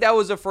 You think that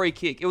was a free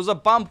kick? It was a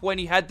bump when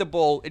he had the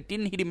ball. It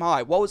didn't hit him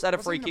high. What was that a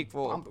free kick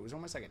for? It was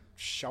almost like a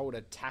shoulder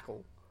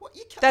tackle.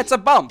 That's a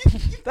bump.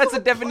 That's a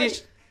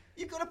definition.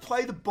 You've got to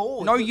play the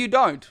ball. No, you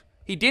don't.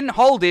 He didn't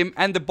hold him,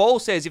 and the ball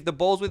says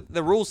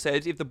the rule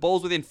says if the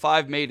ball's within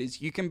 5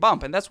 meters, you can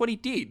bump, and that's what he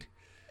did.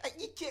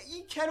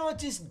 You cannot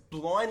just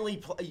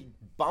blindly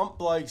bump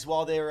blokes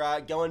while they're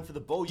going for the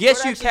ball.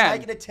 Yes, you can.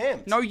 Make an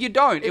attempt. No, you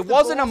don't. It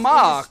wasn't a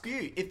mark.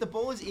 If the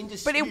ball is in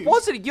dispute. But it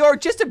wasn't. You're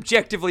just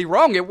objectively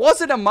wrong. It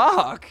wasn't a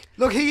mark.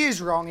 Look, he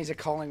is wrong. He's a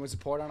Collingwood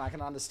supporter, and I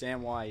can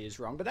understand why he is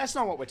wrong. But that's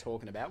not what we're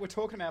talking about. We're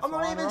talking about. I'm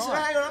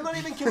not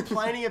even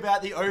complaining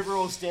about the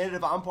overall standard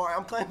of umpiring.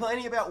 I'm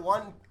complaining about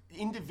one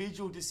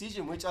individual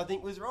decision, which I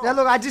think was wrong. Now,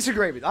 look, I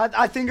disagree with.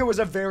 I think it was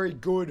a very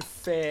good,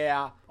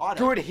 fair,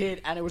 good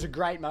hit, and it was a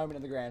great moment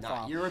in the grand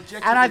final. You're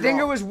objectively and I think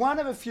wrong. It was one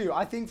of a few.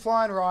 I think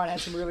Flying Ryan had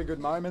some really good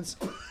moments.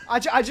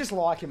 I just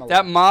like him a lot.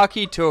 That mark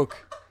he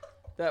took.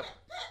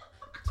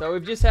 So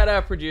we've just had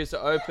our producer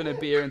open a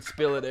beer and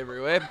spill it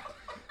everywhere.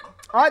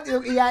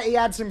 He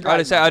had some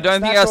great I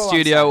don't think our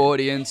studio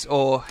audience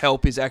or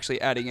help is actually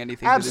adding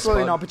anything to this.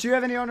 Absolutely not. But do you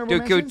have any honourable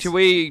mentions? Can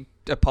we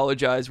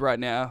apologise right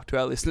now to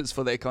our listeners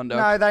for their conduct?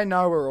 No, they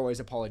know we're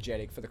always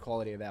apologetic for the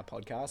quality of our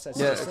podcast. That's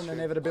just an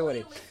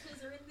inevitability.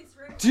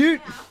 Do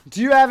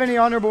you have any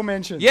honourable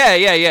mentions?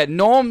 Yeah.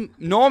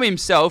 Norm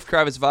himself,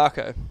 Travis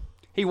Varco.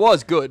 He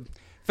was good.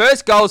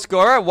 First goal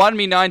scorer, won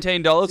me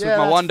 $19 with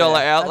my $1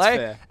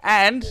 outlay.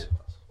 And,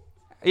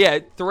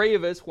 three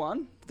of us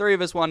won. 3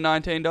 of us won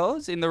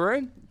 $19 in the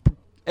room.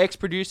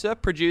 Ex-producer,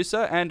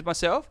 producer, and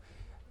myself.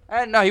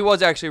 And no, he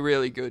was actually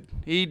really good.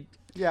 He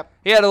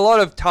had a lot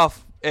of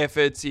tough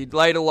efforts. He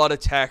laid a lot of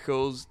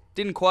tackles.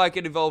 Didn't quite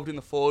get involved in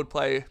the forward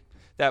play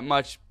that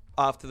much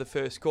after the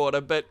first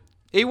quarter, but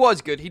he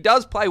was good. He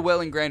does play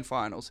well in grand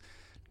finals.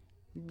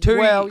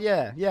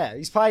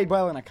 He's played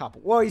well in a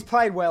couple. Well, he's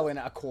played well in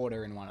a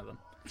quarter in one of them.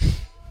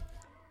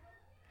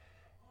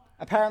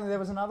 Apparently there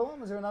was another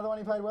one. Was there another one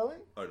he played well in?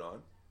 09.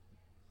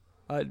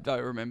 I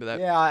don't remember that.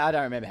 Yeah, I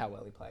don't remember how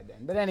well he played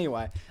then. But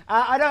anyway,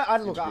 I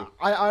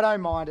don't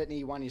mind it, and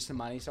he won you some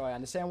money, so I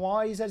understand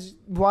why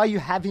you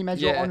have him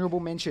as your honourable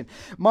mention.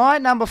 My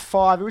number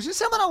 5, it was just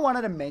something I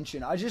wanted to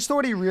mention. I just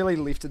thought he really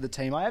lifted the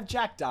team. I have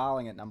Jack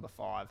Darling at number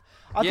 5.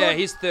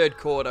 His third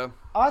quarter.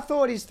 I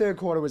thought his third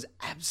quarter was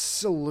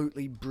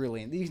absolutely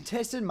brilliant. The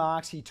contested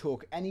marks he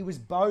took, and he was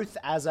both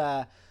as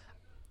a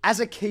as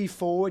a key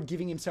forward,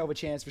 giving himself a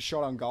chance for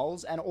shot on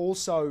goals, and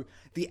also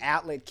the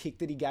outlet kick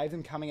that he gave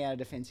them coming out of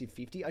defensive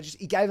 50.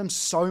 He gave them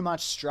so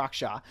much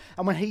structure.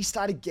 And when he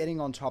started getting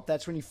on top,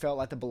 that's when he felt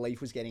like the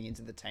belief was getting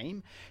into the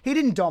team. He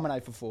didn't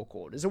dominate for 4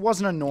 quarters. It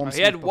wasn't a Norm He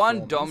Smith had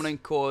one performance.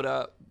 dominant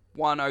quarter,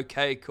 one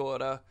okay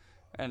quarter,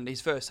 and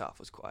his first half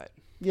was quiet.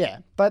 Yeah,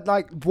 but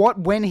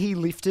when he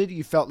lifted,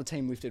 you felt the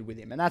team lifted with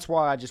him. And that's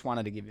why I just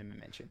wanted to give him a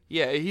mention.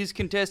 Yeah, his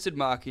contested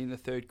marking in the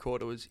third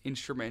quarter was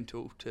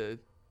instrumental to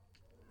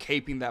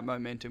keeping that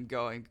momentum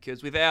going,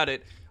 because without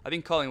it, I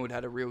think Collingwood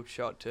had a real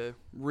shot to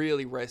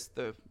really wrest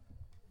the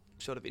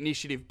sort of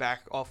initiative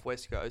back off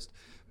West Coast.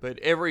 But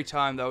every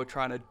time they were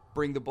trying to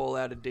bring the ball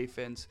out of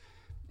defense,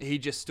 he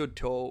just stood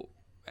tall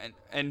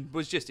and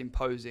was just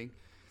imposing.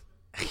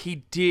 He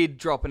did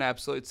drop an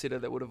absolute sitter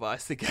that would have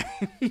iced the game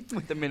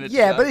with the minute to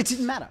go. But it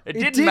didn't matter. It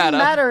didn't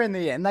matter in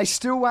the end. They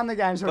still won the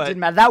game, so it didn't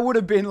matter. That would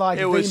have been like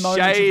the moment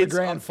of the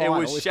grand final. It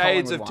was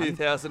shades of Collingwood won.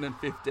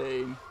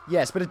 2015.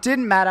 Yes, but it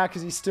didn't matter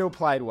because he still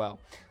played well.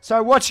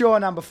 So what's your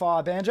number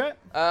 5, Banjo?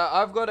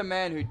 I've got a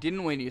man who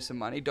didn't win you some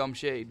money, Dom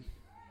Sheed.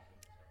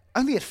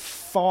 Only at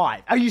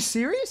 5. Are you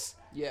serious?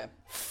 Yeah.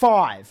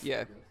 5.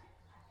 Yeah.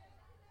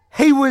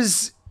 He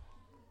was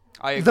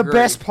I agree. the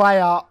best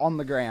player on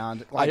the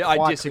ground.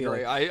 I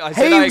disagree. I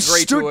said I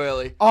agree too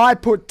early. I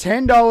put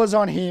 $10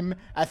 on him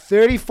at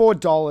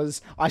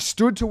 $34. I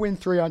stood to win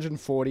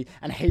 $340,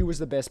 and he was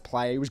the best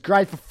player. He was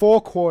great for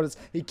 4 quarters.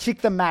 He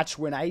kicked the match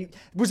winner.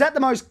 Was that the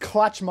most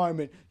clutch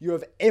moment you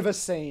have ever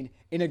seen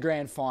in a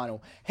grand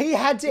final? He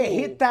had to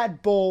hit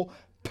that ball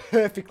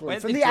perfectly.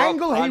 From the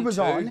angle he was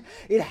on,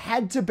 it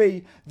had to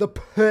be the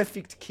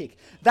perfect kick.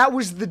 That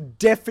was the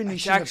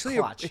definition of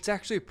clutch. It's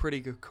actually a pretty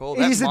good call.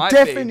 It is a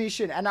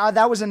definition, and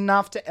that was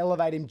enough to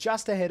elevate him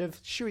just ahead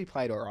of Shuey.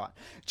 Played all right.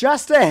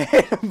 Just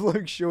ahead of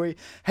Luke Shuey.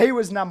 He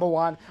was number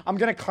 1. I'm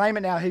going to claim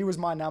it now. He was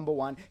my number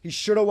 1. He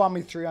should have won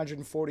me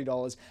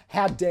 $340.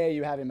 How dare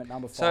you have him at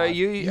number 5? So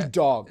you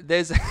dog.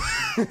 There's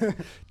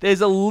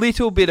a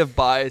little bit of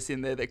bias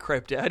in there that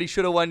crept out. He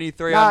should have won you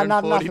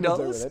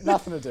 $340.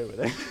 Nothing to do with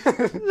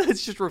it.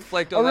 Let's just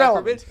reflect on that for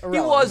a bit. He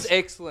was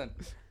excellent.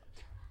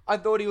 I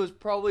thought he was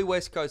probably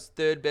West Coast's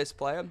 3rd best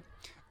player,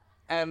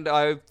 and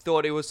I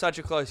thought it was such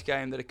a close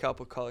game that a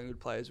couple of Collingwood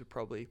players would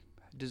probably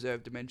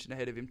deserve to mention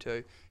ahead of him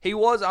too. He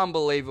was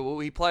unbelievable.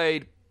 He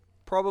played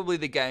probably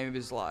the game of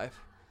his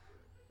life,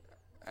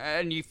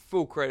 and you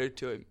full credit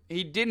to him.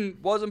 He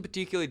wasn't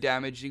particularly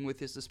damaging with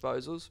his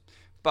disposals,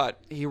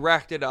 but he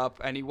racked it up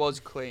and he was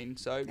clean.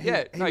 So he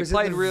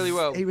played really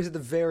well. He was at the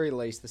very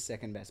least the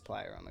 2nd best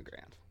player on the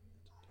ground.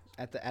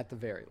 At the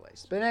very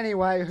least. But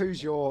anyway,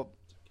 who's your...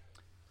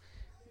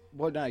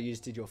 Well, no, you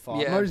just did your 5.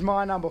 Yeah. Who's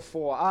my number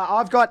 4?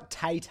 I've got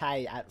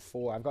Tay at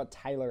 4. I've got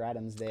Taylor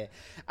Adams there.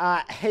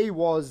 He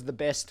was the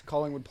best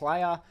Collingwood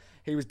player.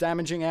 He was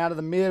damaging out of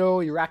the middle.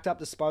 He racked up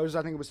disposals.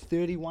 I think it was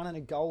 31 and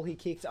a goal he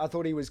kicked. I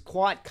thought he was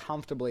quite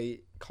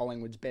comfortably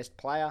Collingwood's best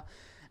player.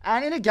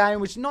 And in a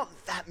game which not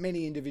that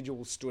many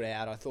individuals stood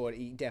out, I thought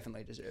he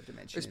definitely deserved a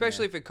mention.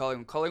 Especially for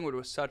Collingwood. Collingwood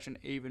was such an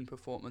even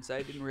performance.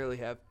 They didn't really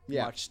have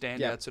much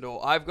standouts at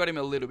all. I've got him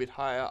a little bit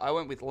higher. I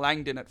went with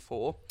Langdon at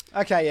 4.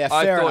 Okay, yeah,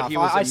 fair enough.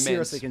 I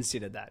seriously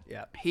considered that,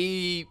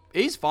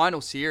 His final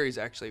series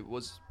actually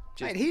was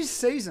just... his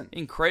season.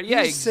 Incredible.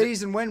 His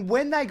season,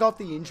 when they got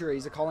the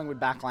injuries, the Collingwood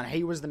backline,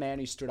 he was the man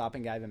who stood up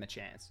and gave them a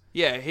chance.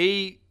 Yeah,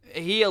 he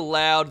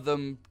allowed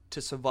them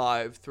to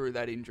survive through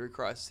that injury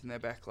crisis in their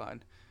backline.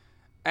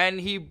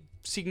 And he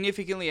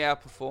significantly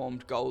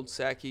outperformed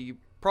Goldsack. He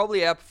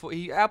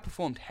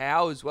outperformed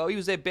Howe as well. He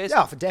was their best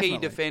key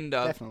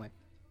defender. Definitely.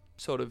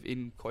 Sort of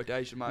in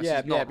quotation marks.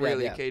 He's not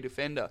really a key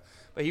defender.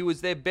 But he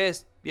was their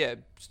best,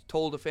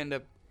 tall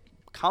defender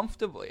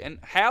comfortably. And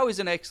Howe is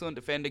an excellent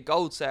defender.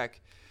 Goldsack,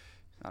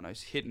 I know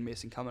he's hit and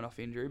miss and coming off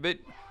injury. But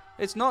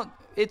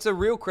it's a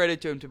real credit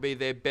to him to be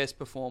their best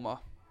performer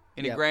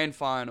in a grand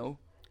final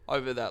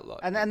over that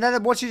lot. And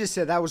then what you just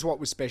said, that was what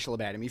was special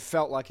about him. He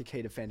felt like a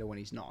key defender when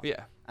he's not.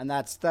 Yeah. And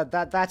that's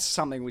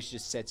something which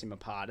just sets him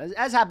apart.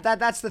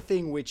 That's the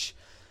thing which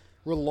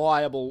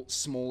reliable,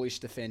 smallish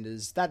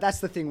defenders, that's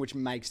the thing which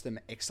makes them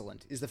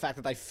excellent, is the fact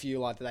that they feel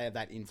like they have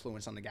that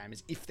influence on the game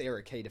as if they're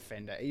a key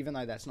defender, even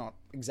though that's not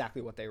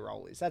exactly what their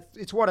role is.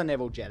 It's what a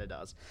Neville Jetta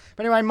does.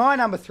 But anyway, my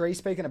number 3,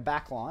 speaking of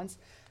backlines,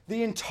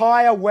 the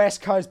entire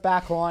West Coast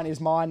backline is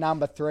my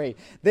number 3.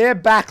 Their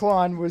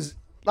backline was...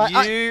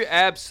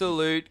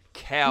 absolute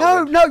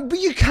coward. No, but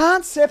you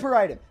can't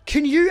separate them.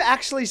 Can you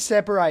actually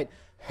separate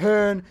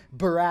Hearn,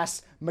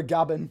 Barrass,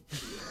 McGovern,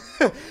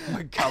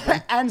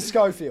 and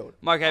Schofield?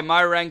 Okay,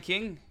 my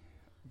ranking: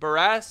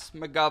 Barrass,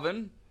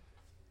 McGovern,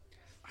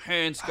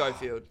 Hearn,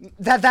 Schofield.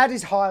 That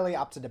is highly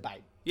up to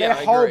debate. Yeah,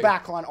 Their whole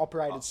backline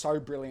operated so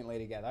brilliantly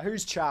together.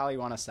 Who's Charlie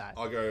want to say?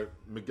 I'll go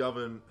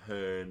McGovern,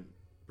 Hearn,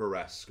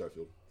 Barrass,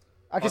 Schofield.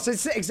 Okay, so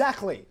it's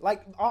exactly.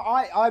 Like,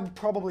 I'd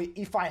probably,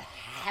 if I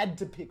had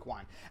to pick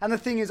one. And the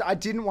thing is, I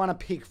didn't want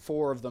to pick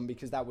 4 of them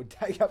because that would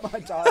take up my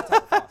entire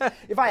top 5.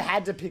 If I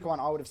had to pick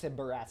one, I would have said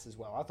Barrass as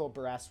well. I thought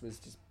Barrass was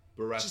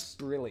just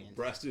brilliant.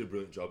 Barrass did a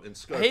brilliant job, and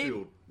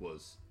Schofield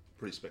was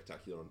pretty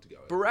spectacular on to go.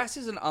 Barras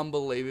is an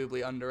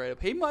unbelievably underrated.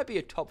 He might be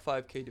a top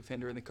 5 key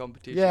defender in the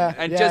competition. Yeah,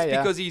 and yeah, just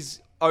yeah. because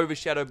he's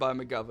overshadowed by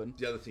McGovern.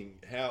 The other thing,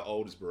 how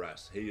old is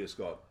Barras? He has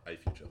got a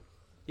future.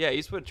 Yeah,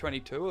 he's what,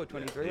 22 or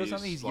 23 or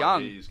something. He's like,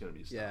 young. He's going to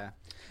be a star. Yeah.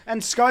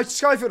 And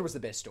Schofield was the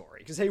best story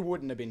because he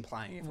wouldn't have been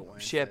playing if it weren't for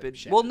Shepherd.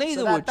 Well,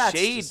 neither would that's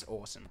Sheed. just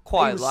awesome. He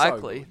Quite was so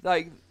likely. good.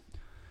 Like,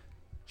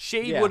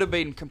 Sheed Yeah. would have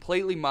been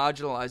completely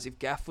marginalised if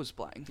Gaff was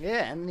playing.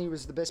 Yeah, and he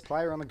was the best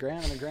player on the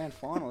ground in the grand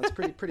final. It's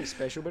pretty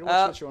special. But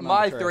what's your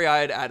My number three, I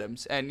had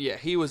Adams, and yeah,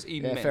 he was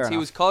immense. fair He enough.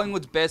 was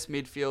Collingwood's best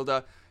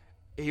midfielder.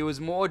 He was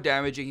more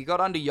damaging. He got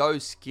under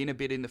Yo's skin a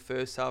bit in the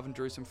first half and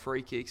drew some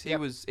free kicks. He Yep.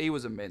 was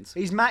immense.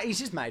 He's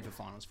just made for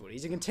finals footy.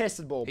 He's a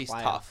contested ball He's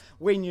player. tough.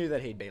 We knew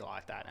that he'd be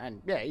like that,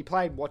 and yeah, he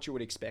played what you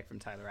would expect from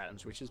Taylor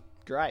Adams, which is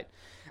great.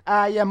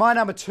 Yeah, my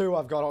number 2,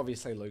 I've got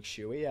obviously Luke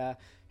Shuey.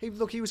 He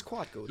was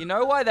quite good. You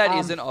know why that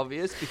isn't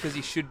obvious? Because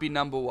he should be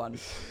number 1.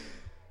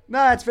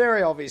 No, it's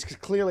very obvious because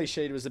clearly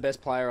Sheed was the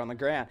best player on the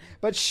ground.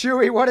 But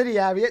Shuey, what did he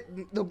have?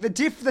 Look,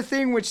 the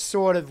thing which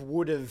sort of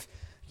would have,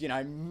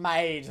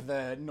 made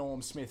the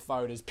Norm Smith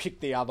voters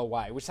pick the other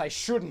way, which they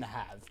shouldn't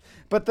have.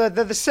 But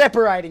the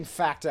separating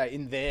factor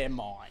in their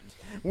mind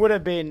would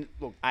have been,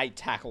 8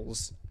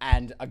 tackles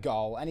and a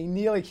goal. And he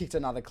nearly kicked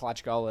another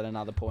clutch goal at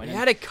another point. He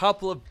had a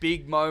couple of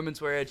big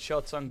moments where he had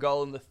shots on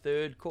goal in the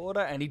third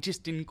quarter, and he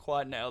just didn't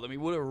quite nail them. He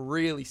would have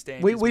really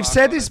stamped his We've mark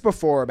said on this it.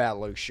 before about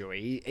Luke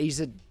Shuey. He's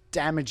a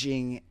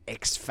damaging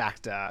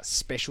X-factor,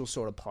 special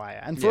sort of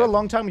player. And for a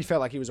long time, we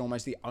felt like he was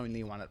almost the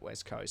only one at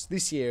West Coast.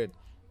 This year,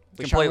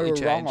 we Completely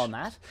were wrong changed. on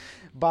that.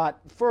 But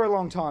for a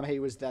long time, he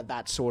was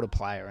that sort of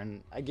player.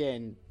 And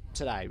again,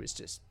 today was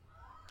just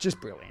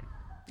brilliant.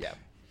 Yeah.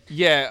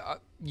 Yeah,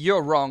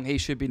 you're wrong. He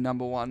should be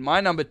number 1. My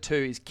number 2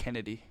 is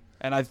Kennedy,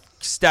 and I've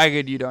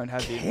staggered you don't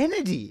have him.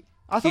 Kennedy.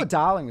 I thought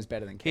Darling was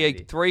better than He Kennedy.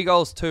 had 3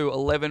 goals,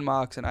 11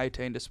 marks, and 18 I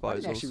didn't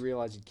disposals. actually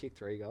realise he'd kicked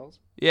 3 goals.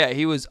 Yeah,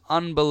 he was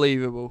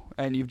unbelievable,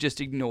 and you've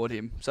just ignored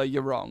him. So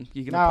you're wrong.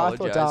 You can No,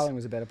 apologise. I thought Darling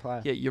was a better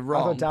player. Yeah, you're I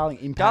wrong. thought Darling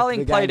impacted Darling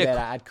the played game a- better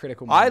at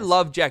critical I moments.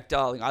 love Jack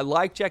Darling. I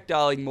like Jack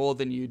Darling more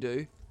than you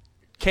do.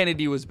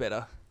 Kennedy was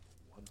better.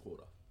 1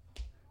 quarter.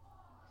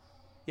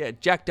 Yeah,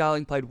 Jack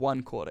Darling played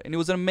 1 quarter, and it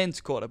was an immense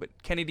quarter, but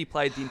Kennedy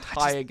played the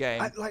entire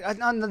game.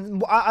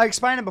 I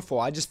explained it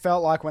before. I just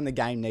felt like when the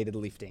game needed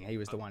lifting, he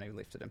was the one who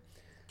lifted him.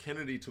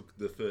 Kennedy took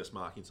the first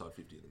mark inside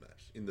 50 of the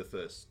match. In the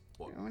first,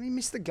 When he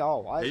missed the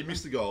goal. He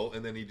missed the goal,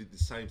 and then he did the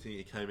same thing.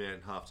 He came out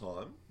in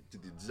half-time,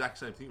 did the exact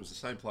same thing. It was the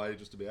same play,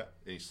 just about,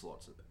 and he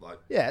slots it.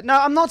 Yeah, no,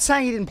 I'm not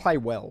saying he didn't play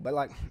well, but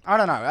I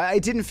don't know.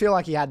 It didn't feel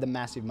like he had the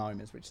massive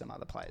moments which some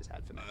other players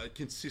had for me.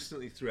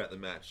 Consistently throughout the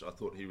match, I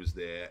thought he was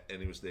there,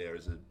 and he was there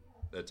as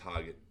a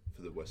target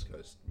for the West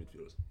Coast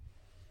midfielders.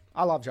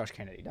 I love Josh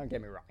Kennedy, don't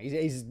get me wrong.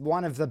 He's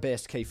one of the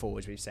best key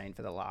forwards we've seen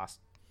for the last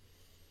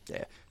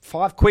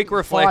Quick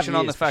reflection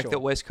on the years, for fact sure. that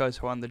West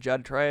Coast won the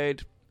Judd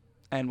trade,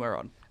 and we're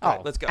on. Oh,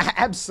 Right, let's go.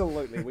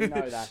 Absolutely, we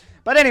know that.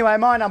 But anyway,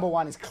 my number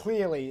 1 is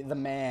clearly the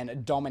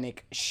man,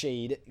 Dominic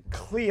Sheed.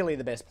 Clearly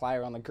the best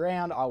player on the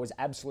ground. I was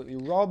absolutely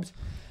robbed.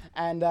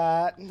 And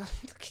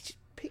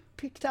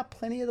picked up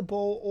plenty of the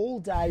ball all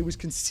day, was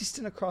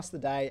consistent across the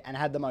day, and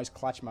had the most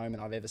clutch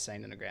moment I've ever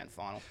seen in a grand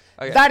final.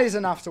 Okay. That is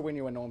enough to win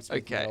you a Norm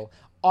Smith Okay. medal.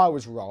 I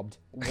was robbed.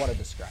 What a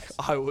disgrace.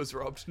 I was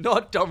robbed.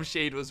 Not Dom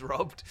Sheed was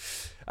robbed.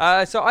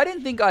 So I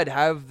didn't think I'd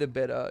have the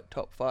better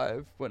top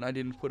 5 when I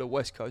didn't put a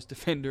West Coast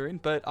defender in,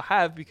 but I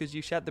have because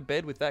you shat the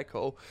bed with that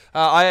call.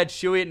 I had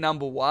Shuey at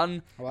number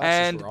 1, Well, that's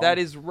just and wrong. that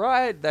is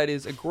right. That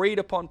is agreed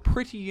upon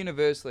pretty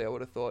universally, I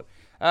would have thought.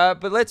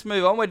 But let's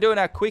move on. We're doing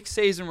our quick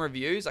season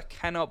reviews. I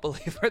cannot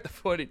believe we're at the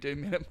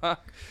 42-minute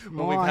mark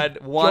when we've My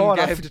had one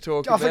God, game to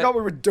talk about. I forgot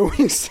we were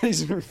doing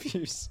season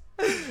reviews.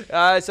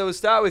 So we'll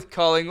start with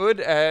Collingwood.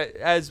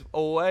 As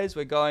always,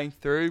 we're going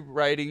through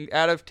rating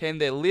out of 10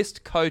 their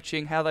list,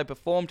 coaching, how they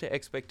perform to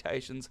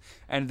expectations,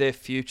 and their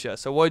future.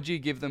 So what do you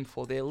give them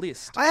for their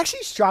list? I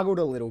actually struggled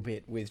a little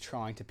bit with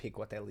trying to pick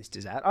what their list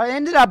is at. I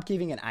ended up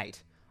giving an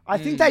 8. I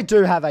think they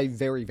do have a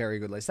very, very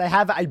good list. They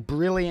have a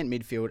brilliant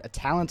midfield, a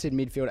talented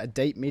midfield, a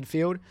deep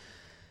midfield.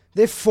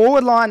 Their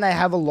forward line, they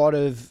have a lot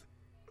of...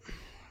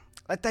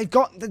 they've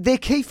got their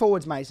key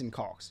forward's Mason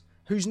Cox,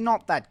 who's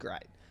not that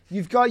great.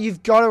 You've got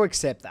to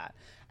accept that.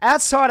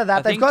 Outside of that,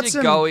 I they've think got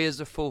some... DeGoey is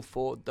a full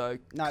forward, though,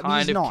 No, kind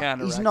he's of not.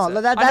 counteracts He's not.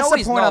 it. That's I know the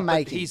he's point not, I'm but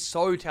making. He's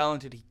so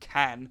talented he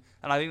can,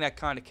 and I think that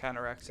kind of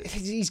counteracts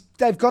it.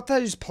 They've got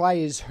those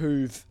players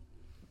who've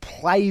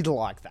played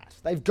like that.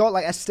 They've got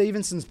a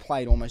Stevenson's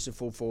played almost a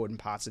full forward in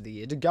parts of the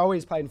year.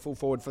 DeGoey's played in full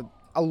forward for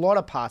a lot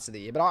of parts of the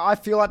year. But I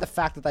feel like the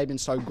fact that they've been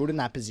so good in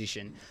that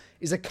position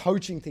is a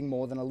coaching thing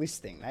more than a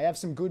list thing. They have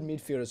some good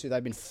midfielders who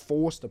they've been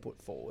forced to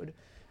put forward,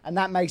 and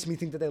that makes me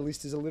think that their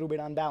list is a little bit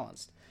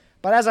unbalanced.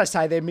 But as I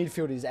say, their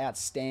midfield is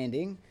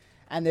outstanding,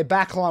 and their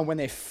backline when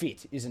they're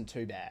fit isn't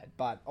too bad.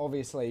 But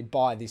obviously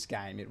by this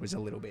game it was a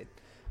little bit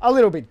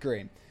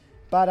grim.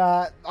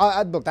 But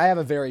look, they have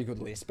a very good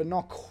list, but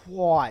not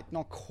quite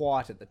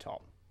at the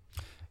top.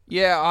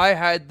 Yeah, I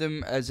had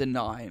them as a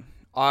 9.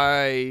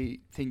 I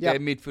think Yep. their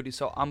midfield is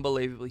so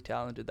unbelievably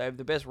talented. They have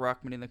the best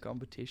ruckman in the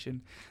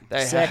competition.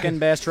 They Second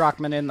best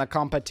ruckman in the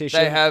competition.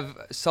 They have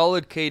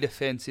solid key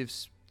defensive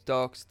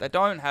stocks. They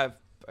don't have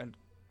a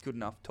good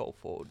enough tall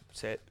forward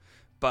set,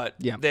 but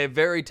Yeah. they're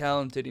very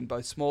talented in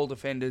both small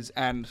defenders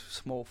and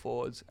small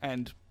forwards.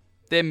 And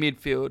their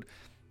midfield,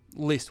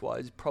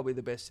 list-wise, is probably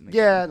the best in the game.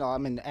 Yeah, no, I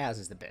mean ours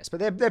is the best, but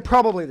they're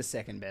probably the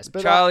second best.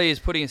 But Charlie is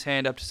putting his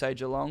hand up to say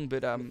Geelong,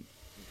 but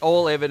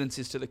all evidence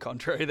is to the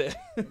contrary there.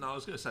 No, I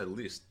was going to say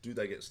list. Do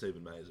they get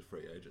Stephen May as a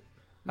free agent?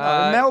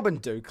 no, Melbourne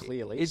do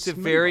clearly. It's a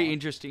Move very on.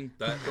 interesting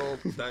That, call.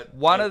 that,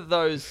 One that- of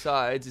those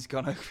sides is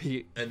going to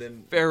be and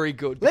then very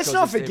good. Let's because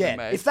not of Stephen forget,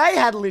 May. if they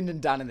had Lyndon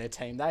Dunn in their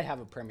team, they have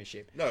a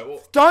premiership. no.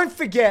 Well, Don't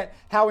forget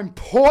how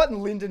important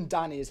Lyndon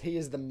Dunn is. He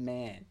is the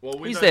man. we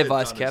He's know their they're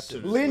vice done as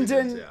captain. soon as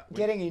Lyndon's Lyndon out.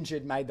 getting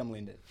injured made them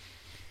Lyndon.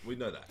 We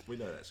know that. We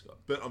know that, Scott.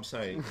 But I'm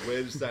saying,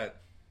 where's that?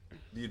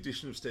 The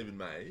addition of Stephen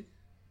May,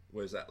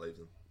 where's that leave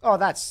them? Oh,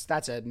 that's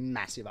a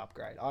massive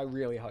upgrade. I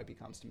really hope he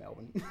comes to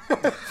Melbourne.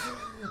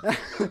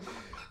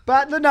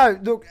 But no,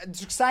 look,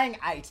 saying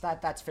 8,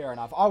 that's fair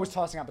enough. I was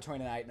tossing up between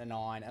an 8 and a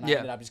 9, and I Yeah.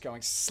 ended up just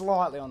going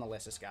slightly on the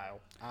lesser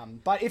scale.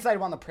 But if they'd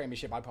won the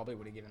premiership, I probably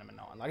would have given them a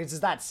 9. Like, it's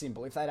just that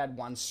simple. If they'd had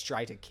one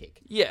straighter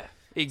kick. Yeah,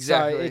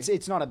 exactly. So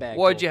it's not a bad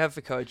What'd call. you have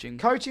for coaching?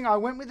 Coaching, I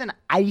went with an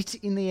 8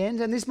 in the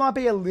end, and this might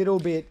be a little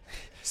bit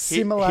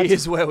similar.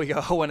 Here's where we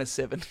go. I went a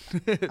 7.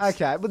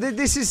 Okay, well,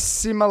 this is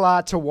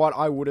similar to what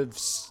I would have...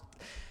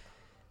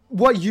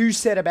 What you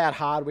said about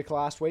Hardwick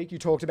last week. You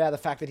talked about the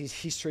fact that his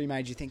history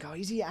made you think, oh,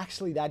 is he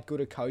actually that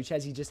good a coach?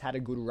 Has he just had a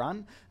good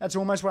run? That's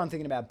almost what I'm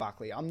thinking about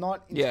Buckley. I'm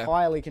not Yeah.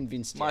 entirely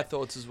convinced My yet.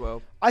 thoughts as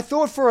well. I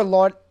thought for a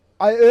lot...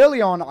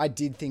 early on, I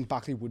did think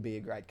Buckley would be a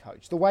great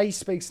coach. The way he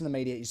speaks in the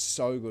media is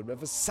so good. But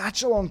for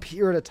such a long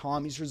period of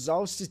time, his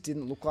results just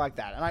didn't look like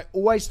that. And I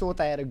always thought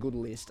they had a good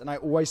list. And I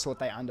always thought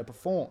they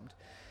underperformed.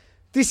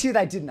 This year,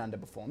 they didn't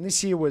underperform.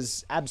 This year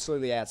was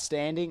absolutely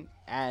outstanding.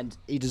 And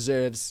he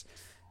deserves...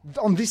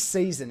 On this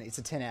season, it's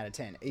a 10 out of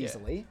 10,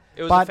 easily.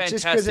 It was but a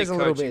just fantastic there's a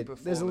little coaching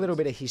bit, there's a little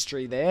bit of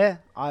history there.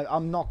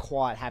 I'm not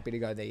quite happy to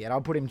go there yet. I'll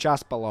put him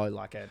just below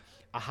like a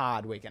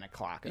Hardwick and a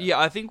Clark.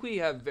 Yeah, I think we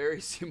have very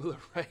similar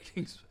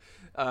ratings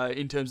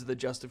in terms of the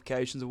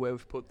justifications of where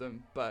we've put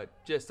them, but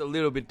just a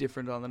little bit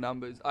different on the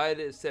numbers. I had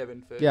a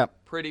 7 for Yep.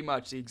 pretty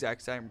much the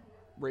exact same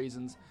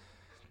reasons.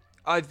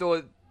 I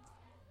thought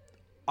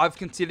I've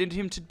considered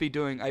him to be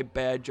doing a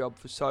bad job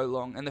for so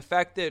long, and the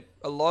fact that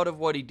a lot of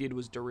what he did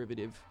was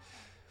derivative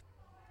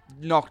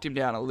knocked him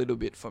down a little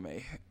bit for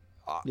me.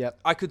 Yep.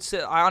 I could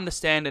say I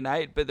understand an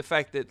 8, but the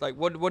fact that like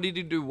what did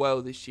he do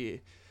well this year?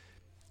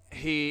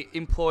 He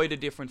employed a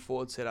different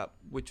forward setup,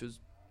 which was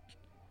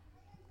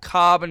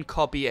carbon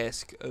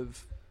copy-esque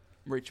of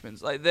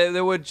Richmond's. Like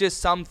there were just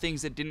some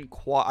things that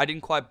I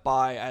didn't quite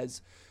buy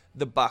as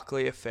the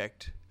Buckley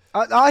effect.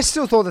 I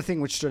still thought the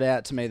thing which stood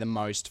out to me the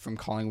most from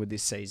Collingwood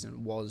this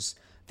season was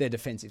their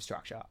defensive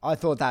structure. I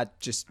thought that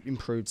just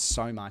improved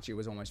so much, it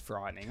was almost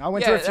frightening. I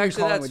went to a few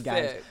actually, Collingwood that's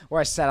games fair. where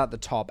I sat at the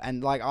top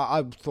and like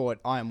I thought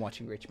I am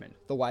watching Richmond.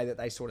 The way that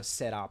they sort of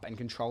set up and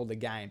controlled the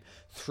game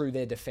through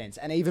their defence.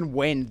 And even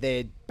when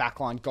their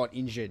backline got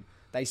injured,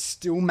 they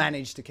still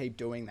managed to keep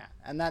doing that.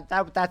 And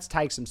that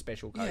takes some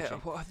special coaching. Yeah,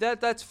 well,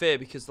 that's fair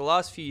because the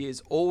last few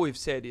years, all we've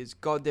said is,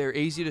 God, they're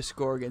easy to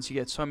score against. You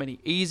get so many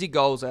easy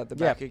goals out the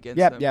back against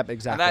them. Yep,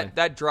 exactly. And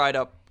that dried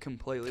up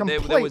completely. There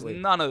was Completely.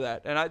 none of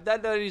that. And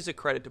that is a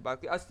credit to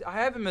Buckley. I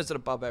have him as an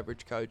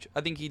above-average coach.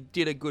 I think he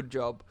did a good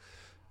job,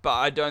 but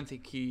I don't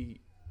think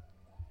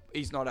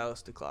he's not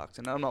Alistair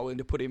Clarkson. I'm not willing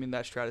to put him in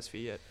that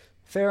stratosphere yet.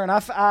 Fair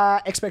enough.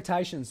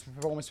 Expectations,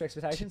 performance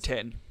expectations?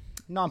 10.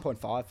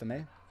 9.5 for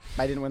me.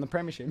 They didn't win the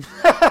premiership.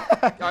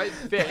 Fair.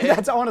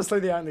 That's honestly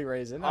the only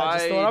reason. I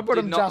just thought I'd put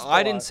them just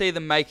I below. didn't see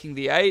them making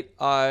the 8.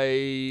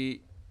 I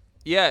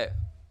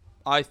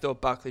thought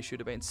Buckley should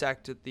have been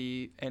sacked at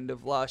the end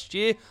of last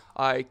year.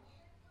 I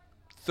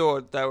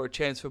thought they were a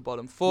chance for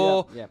bottom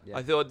 4. Yep.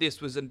 I thought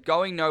this was a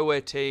going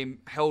nowhere team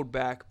held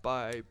back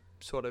by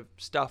sort of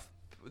stuff,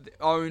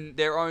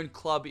 their own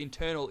club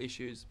internal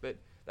issues, but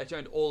they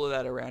turned all of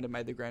that around and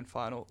made the grand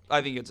final.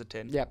 I think it's a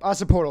 10. Yep, I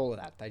support all of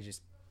that.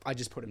 I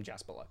just put them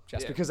just below,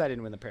 because they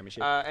didn't win the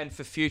premiership. And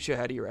for future,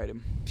 how do you rate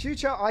him?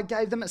 Future, I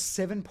gave them a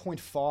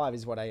 7.5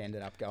 is what I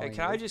ended up going Hey,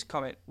 can I with. just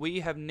comment? We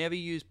have never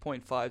used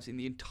 0.5s in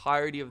the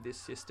entirety of this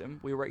system.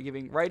 We were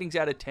giving ratings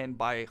out of 10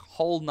 by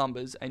whole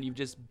numbers, and you've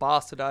just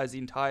bastardized the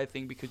entire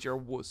thing because you're a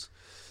wuss.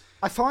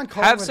 I find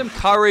Collingwood... Have some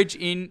courage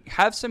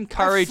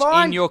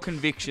in your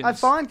convictions. I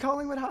find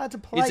Collingwood hard to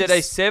place. Is it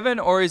a 7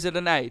 or is it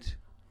an 8?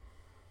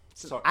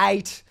 It's an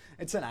 8.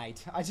 It's an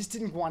 8. I just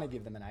didn't want to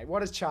give them an 8.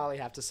 What does Charlie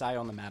have to say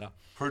on the matter?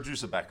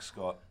 Producer back,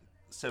 Scott.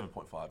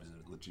 7.5 is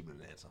a legitimate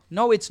answer.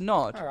 No, it's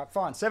not. All right,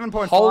 fine.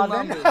 7.5 Whole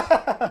then. numbers.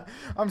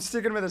 I'm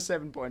sticking with a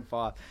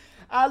 7.5.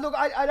 Look,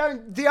 I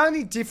don't... The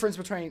only difference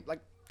between... Like,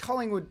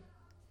 Collingwood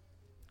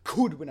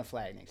could win a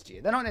flag next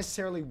year. They not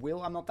necessarily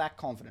will. I'm not that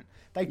confident.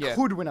 They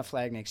could win a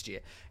flag next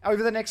year.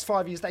 Over the next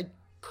 5 years, they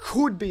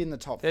could be in the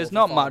top. There's 4 for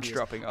not 5 much years.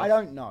 dropping off. I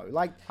don't know.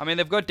 Like, I mean,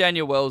 they've got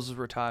Daniel Wells'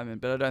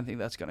 retirement, but I don't think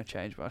that's going to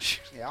change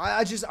much. yeah,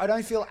 I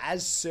don't feel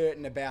as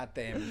certain about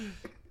them.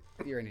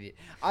 You're an idiot.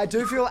 I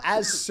do feel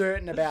as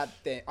certain about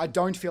them. I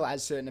don't feel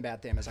as certain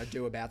about them as I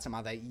do about some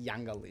other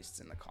younger lists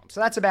in the comp. So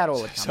that's about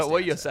all it comes So what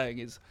down you're to. saying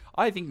is,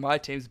 I think my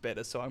team's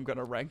better, so I'm going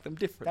to rank them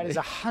differently. That is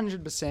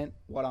 100%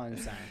 what I'm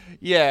saying.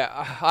 Yeah,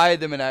 I had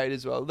them an 8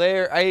 as well.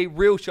 They're a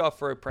real shot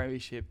for a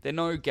premiership. They're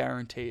no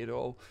guarantee at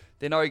all.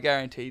 They're no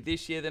guarantee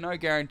this year. They're no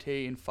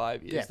guarantee in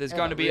 5 years. Yeah, There's ever,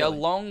 going to be a really.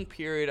 long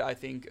period, I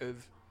think,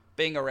 of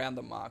being around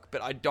the mark.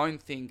 But I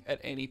don't think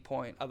at any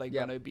point are they Yep.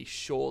 going to be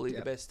surely the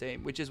Yep. best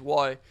team, which is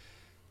why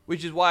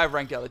I've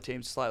ranked other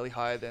teams slightly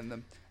higher than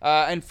them.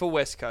 And for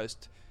West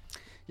Coast,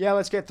 Yeah,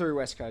 let's get through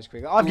West Coast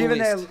quickly. I've given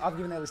their List.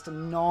 list a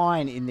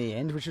 9 in the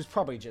end, which was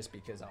probably just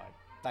because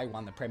they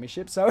won the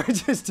premiership, so it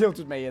just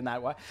tilted me in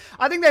that way.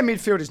 I think their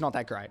midfield is not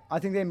that great. I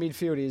think their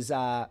midfield is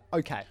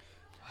okay.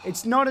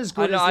 It's not as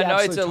good as the I know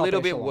it's absolute a top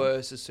little bit echelon.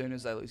 worse as soon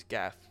as they lose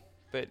Gaff,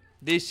 but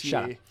this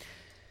Shut year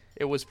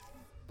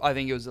I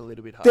think it was a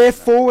little bit harder. Their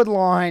forward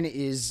line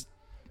is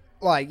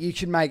like, you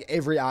could make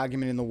every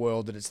argument in the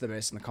world that it's the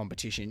best in the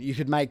competition. You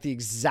could make the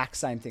exact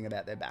same thing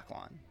about their back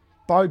line.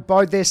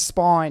 Both their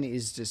spine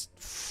is just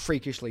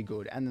freakishly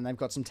good, and then they've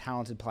got some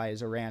talented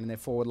players around in their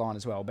forward line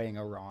as well, being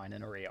a Ryan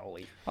and a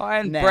Rioli. Oh,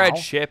 and Now, Brad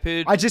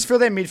Shepherd. I just feel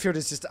their midfield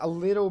is just a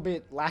little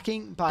bit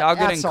lacking, but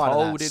Duggan and outside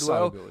Cole of that, did so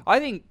well. good. I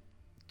think,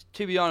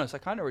 to be honest, I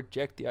kind of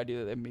reject the idea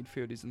that their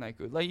midfield isn't that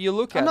good. Like, you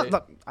look at it.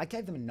 Look, I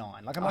gave them a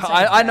 9. Like, I'm not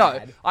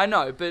saying I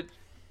know, but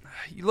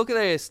you look at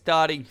their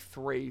starting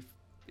 3.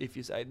 If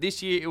you say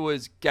this year, it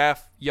was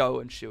Gaff, Yo,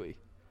 and Shuey.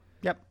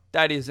 Yep.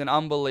 That is an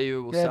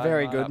unbelievable. Yeah, starting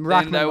very good. lineup.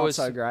 Then Ruckman there not was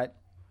so great.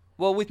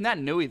 well with Nat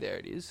Nui there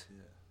it is,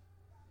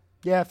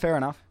 Yeah, fair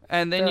enough.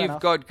 and then Fair you've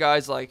enough. got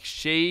guys like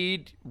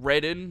Sheed,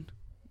 Redden,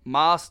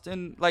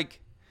 Marston. Like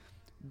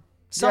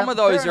some Yeah, of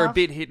those fair are a enough.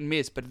 bit hit and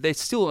miss, but they're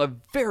still a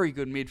very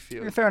good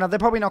midfield. Yeah, fair enough. They're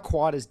probably not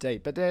quite as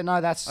deep, but no,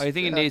 that's. I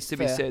think it needs to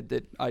be fair. said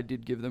that I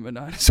did give them a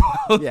 9 as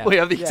well. Yeah, We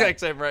have the yeah. exact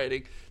same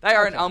rating. They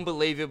are an Okay.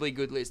 unbelievably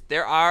good list. They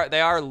are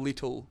a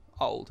little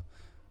old.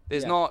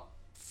 There's Yeah. not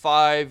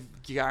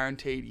 5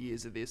 guaranteed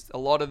years of this. A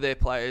lot of their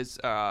players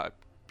are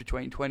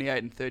between 28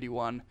 and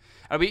 31.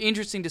 It'll be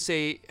interesting to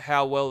see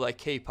how well they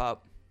keep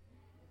up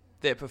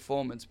their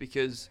performance,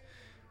 because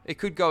it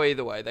could go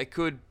either way. They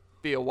could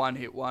be a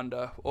one-hit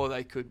wonder, or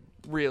they could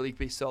really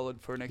be solid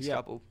for the next Yeah.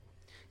 couple.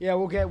 Yeah,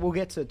 we'll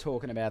get to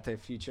talking about their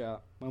future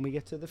when we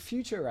get to the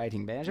future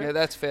rating, Banjo. Yeah,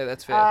 that's fair.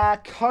 That's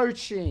fair.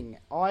 Coaching.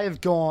 I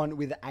have gone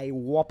with a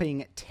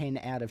whopping 10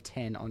 out of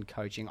 10 on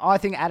coaching. I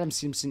think Adam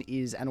Simpson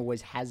is and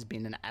always has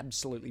been an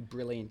absolutely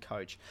brilliant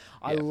coach.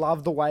 I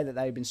love the way that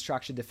they've been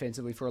structured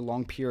defensively for a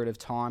long period of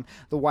time.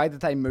 The way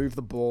that they move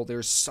the ball, there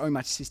is so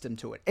much system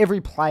to it.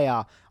 Every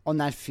player on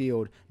that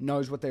field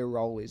knows what their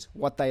role is,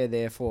 what they are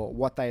there for,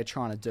 what they are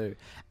trying to do.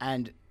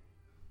 And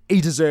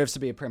he deserves to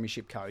be a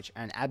premiership coach,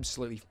 and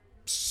absolutely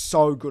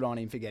so good on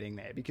him for getting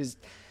there, because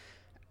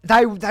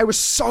they were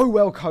so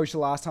well coached the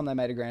last time they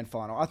made a grand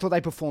final. I thought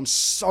they performed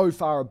so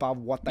far above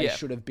what they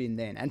should have been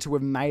then, and to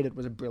have made it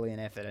was a brilliant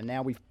effort. And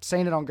now we've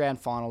seen it on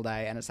grand final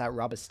day, and it's that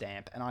rubber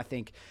stamp. And I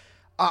think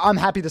I'm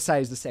happy to say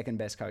he's the second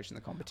best coach in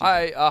the competition.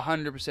 I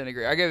 100%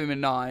 agree. I gave him a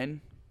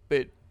 9,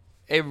 but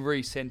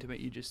every sentiment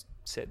you just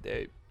said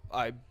there,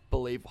 I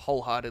believe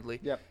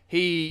wholeheartedly. Yep.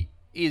 He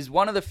is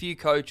one of the few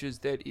coaches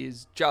that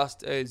is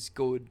just as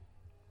good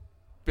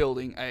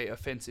building a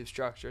offensive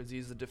structure as he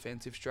is the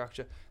defensive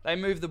structure. They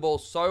move the ball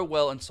so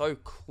well and so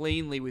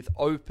cleanly with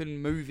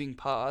open moving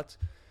parts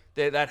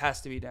that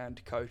has to be down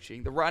to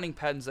coaching. The running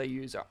patterns they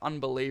use are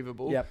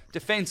unbelievable. Yep.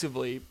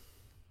 Defensively,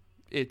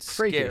 it's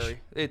Freakish.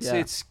 scary. It's Yeah.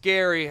 it's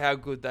scary how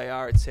good they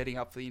are at setting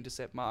up for the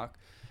intercept mark.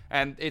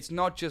 And it's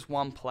not just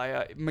one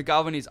player.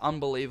 McGovern is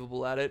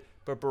unbelievable at it,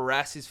 but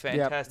Barras is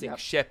fantastic. yep.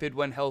 Shepherd,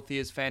 when healthy,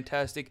 is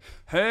fantastic.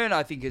 Hearn,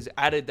 I think, has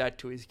added that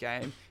to his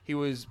game. He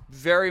was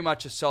very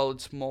much a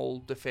solid, small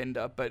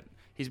defender, but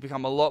he's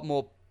become a lot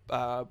more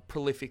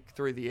prolific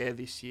through the air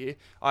this year.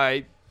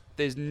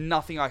 There's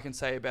nothing I can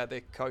say about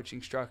their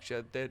coaching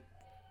structure that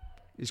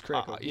is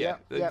critical.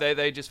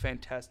 they're just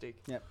fantastic.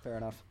 Yep, fair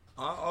enough.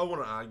 I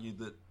want to argue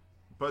that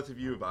both of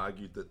you have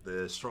argued that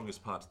the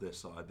strongest part of their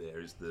side there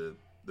is the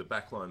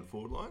back line,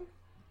 forward line.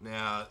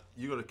 Now,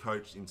 you got a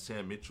coach in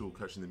Sam Mitchell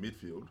coaching the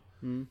midfield.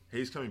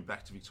 He's coming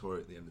back to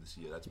Victoria at the end of this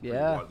year. That's pretty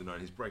widely known.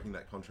 He's breaking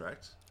that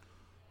contract.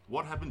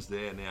 What happens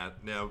there now?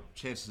 Now,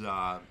 chances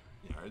are,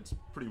 it's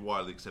pretty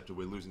widely accepted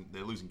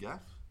they're losing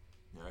Gaff.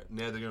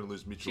 Now they're going to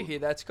lose Did Mitchell. you hear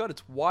that, Scott?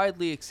 It's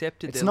widely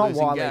accepted. It's they're not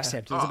losing widely Gaff.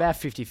 accepted. It's about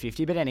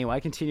 50-50. But anyway,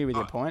 continue with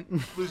your point.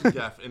 Losing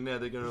Gaff, and now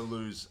they're going to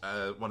lose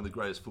one of the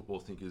greatest football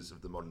thinkers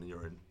of the modern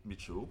era, in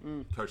Mitchell,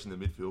 coaching the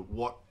midfield.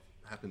 What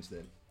happens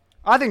then?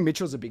 I think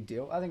Mitchell's a big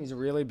deal. I think he's a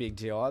really big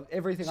deal.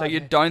 Everything. So you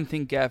don't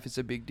think Gaff is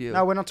a big deal?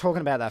 No, we're not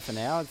talking about that for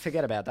now.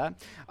 Forget about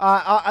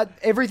that.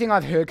 Everything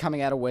I've heard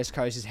coming out of West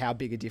Coast is how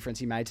big a difference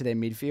he made to their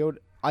midfield.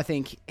 I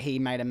think he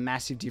made a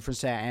massive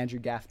difference to how Andrew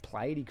Gaff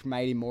played. He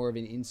made him more of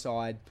an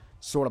inside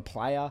sort of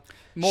player.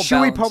 More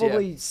Shuey balance,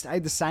 probably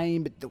stayed the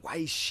same, but the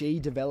way she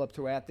developed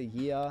throughout the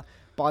year,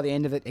 by the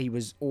end of it, he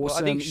was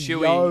awesome. I think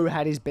Shuey- Yo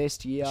had his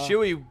best year.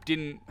 Shuey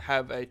didn't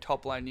have a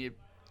top line year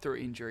through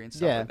injury and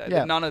stuff Yeah, like that.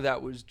 yeah. None of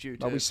that was due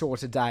to. Like we saw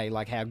today,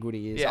 like how good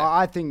he is. Yeah.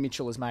 I think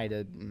Mitchell has made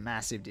a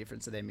massive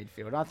difference to their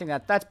midfield. And I think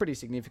that's pretty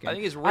significant. I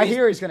think it's I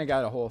hear he's going to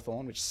go to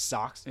Hawthorn, which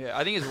sucks. Yeah,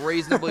 I think it's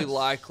reasonably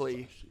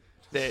likely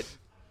that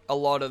a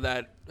lot of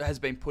that has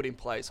been put in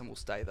place and will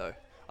stay though.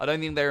 I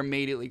don't think they're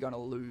immediately going to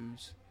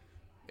lose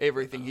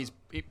everything.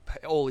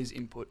 All his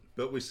input.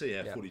 But we see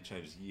our footy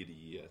changes year to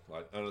year.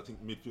 Like, I don't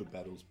think midfield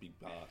battle's big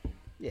part.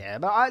 Yeah,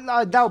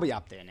 but they'll be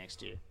up there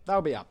next year.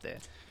 They'll be up there.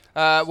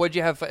 What'd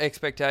you have for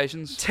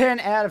expectations? 10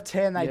 out of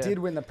 10. They Yeah. did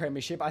win the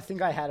premiership. I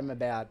think I had them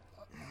about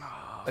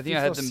I think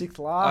I had them sixth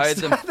I last had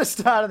them. at the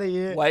start of the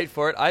year. Wait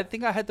for it. I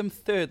think I had them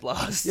third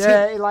last.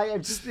 Yeah, like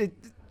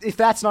if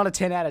that's not a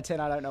 10 out of 10,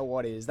 I don't know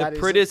what is. That is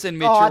Priddis and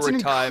Mitchell it's an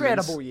retirements.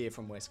 incredible year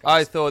from West Coast.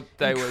 I thought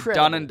they were Incredible.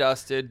 done and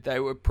dusted. They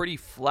were pretty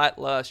flat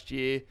last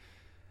year.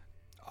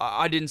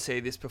 I didn't see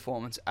this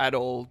performance at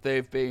all.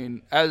 They've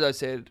been, as I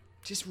said,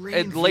 just at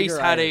least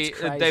had reinvigorated. It's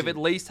crazy. they've at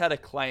least had a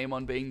claim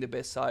on being the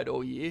best side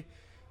all year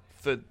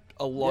for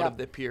a lot Yep. of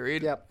their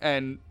period. Yep.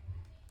 And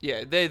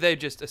yeah, they're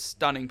just a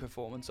stunning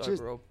performance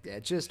overall.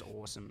 Just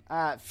awesome.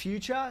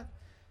 Future.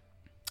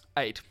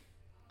 8.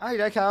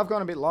 Okay, I've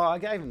gone a bit low. I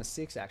gave them a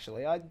 6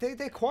 actually.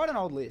 They're quite an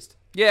old list.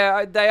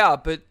 Yeah, they are,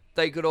 but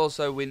they could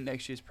also win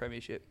next year's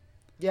premiership.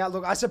 Yeah,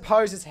 look, I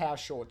suppose it's how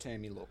short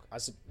term you look.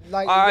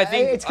 I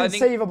think it's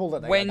conceivable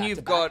that they when go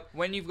you've back-to-back.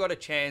 when you've got a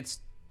chance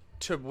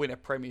to win a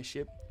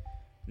premiership,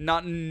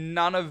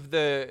 none of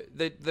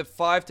the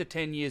 5 to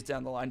 10 years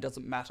down the line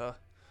doesn't matter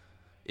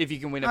if you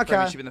can win a Okay.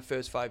 premiership in the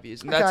first 5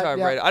 years. And that's Okay, how I've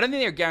yeah. read it. I don't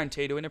think they're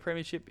guaranteed to win a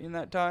premiership in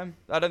that time.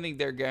 I don't think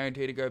they're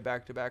guaranteed to go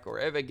back to back or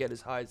ever get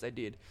as high as they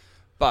did.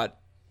 But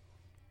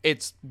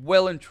it's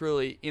well and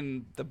truly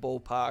in the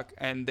ballpark,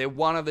 and they're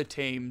one of the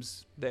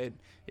teams that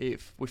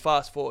if we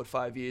fast forward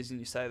 5 years and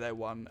you say they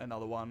won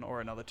another one or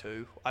another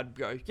two, I'd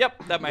go,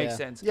 yep, that makes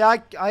sense. Yeah,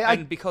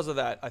 And because of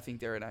that, I think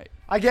they're an 8.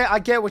 I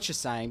get what you're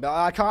saying, but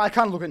I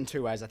kind of look at it in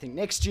two ways. I think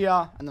next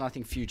year, and then I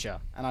think future.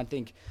 And I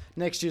think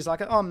next year's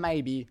like,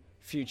 maybe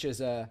future's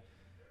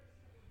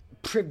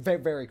very,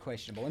 very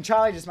questionable. And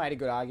Charlie just made a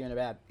good argument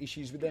about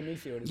issues with their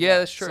midfield. Yeah,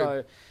 that's true.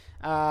 So,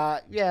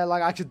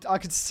 like I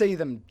could see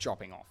them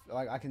dropping off.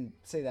 Like I can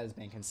see that as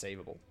being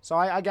conceivable. So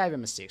I gave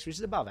him a 6, which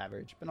is above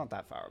average, but not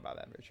that far above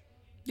average.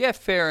 Yeah,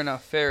 fair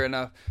enough.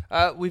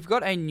 We've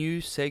got a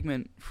new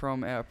segment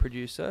from our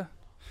producer.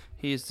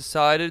 He has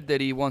decided that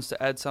he wants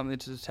to add something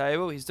to the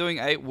table. He's doing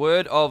a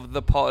word of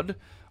the pod,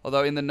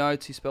 although in the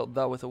notes he spelled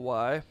 "the" with a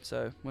Y,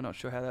 so we're not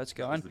sure how that's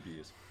going. The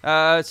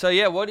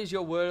beers. What is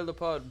your word of the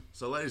pod?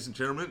 So, ladies and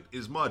gentlemen, it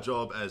is my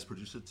job as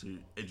producer to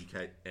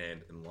educate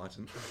and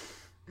enlighten.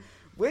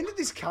 When did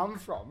this come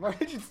from? Where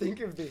did you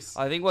think of this?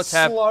 I think what's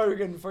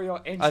slogan for your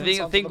entrance. I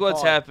think onto what's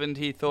the pod? happened,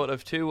 he thought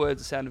of 2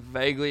 words that sounded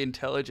vaguely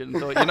intelligent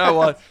and thought, you know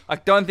what, I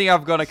don't think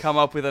I'm going to come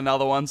up with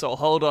another one, so I'll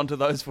hold on to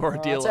those for a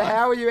dear So life.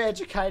 how are you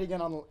educating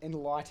and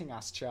enlightening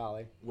us,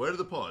 Charlie? Word of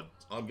the pod.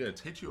 I'm going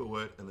to teach you a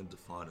word and then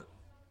define it.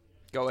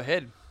 Go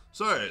ahead.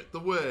 So, the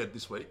word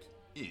this week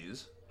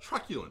is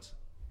truculent.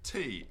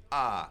 Truculent.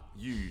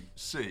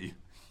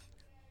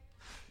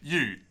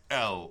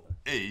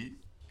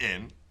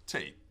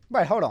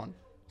 Wait, hold on.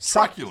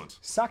 Truculent.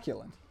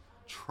 Succulent.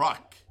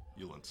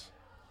 Truculent.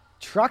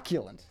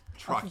 Truculent.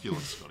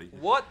 Truculent, Scotty.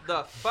 What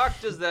the fuck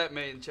does that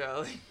mean,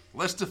 Charlie?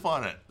 Let's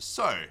define it.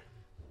 So,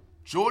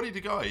 Geordie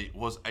De Goey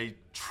was a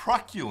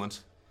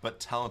truculent but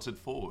talented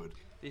forward.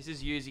 This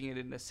is using it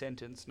in a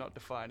sentence, not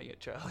defining it,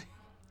 Charlie.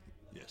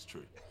 Yes,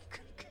 true.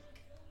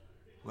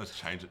 Let's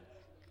change it.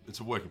 It's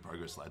a work in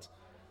progress, lads.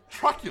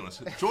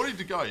 Truculent. Geordie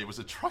De Goey was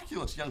a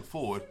truculent young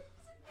forward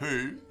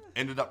who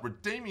ended up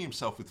redeeming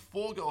himself with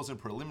 4 goals in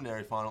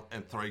preliminary final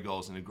and 3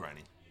 goals in a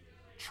granny.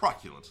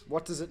 Truculent.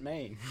 What does it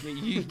mean?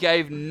 You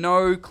gave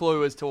no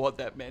clue as to what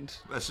that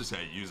meant. That's just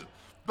how you use it.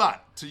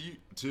 But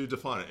to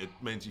define it, it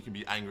means you can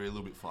be angry, a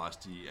little bit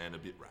feisty, and a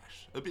bit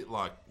rash. A bit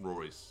like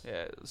Rory's.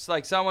 Yeah, it's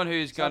like someone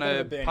who's like a bit going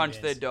of to Bernie punch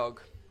Vance. their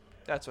dog.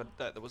 That's what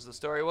that was the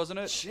story, wasn't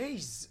it?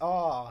 Jeez.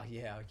 Oh,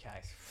 yeah,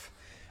 okay.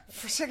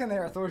 For a second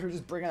there, I thought you were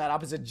just bringing that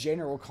up as a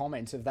general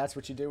comment of that's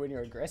what you do when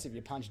you're aggressive,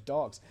 you punch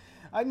dogs.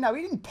 No,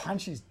 he didn't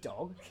punch his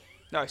dog.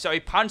 No, so he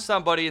punched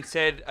somebody and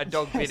said a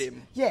dog bit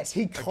him. Yes,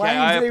 he claimed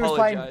I that he was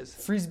playing apologise.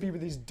 frisbee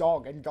with his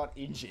dog and got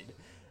injured.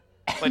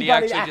 But he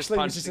But actually just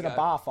punched was just the in a guy.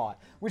 bar fight,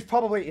 which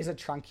probably is a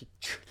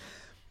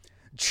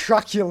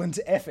truculent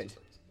effort.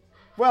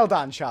 Well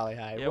done, Charlie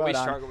Hay. Yeah, well we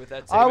done. struggle with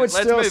that I would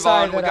segment. Let's still move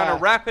say on. We're that, going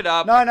to wrap it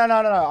up. No.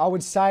 I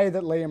would say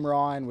that Liam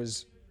Ryan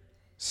was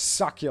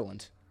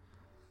succulent.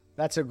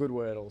 That's a good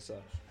word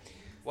also.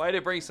 Way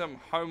to bring some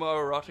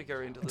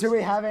homoerotica into this. Do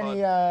we have pod.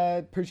 any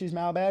Poochie's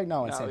mailbag?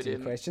 No one No, sent we in a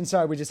didn't. question,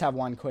 so we just have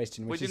one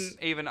question. We Which is,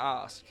 didn't even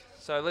ask.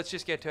 So let's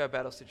just get to our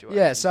battle situation.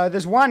 yeah, so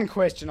there's one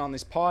question on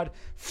this pod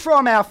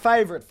from our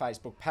favourite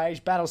Facebook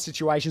page, Battle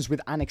Situations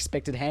with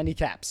Unexpected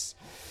Handicaps.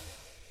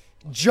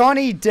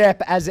 Johnny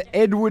Depp as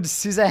Edward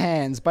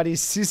Scissorhands, but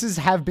his scissors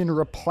have been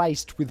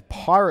replaced with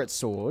pirate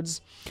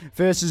swords,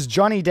 versus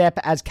Johnny Depp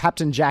as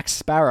Captain Jack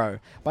Sparrow,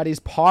 but his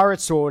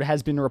pirate sword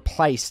has been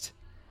replaced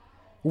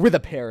with a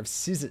pair of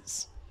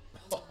scissors.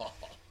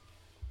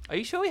 Are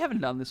you sure we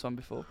haven't done this one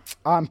before?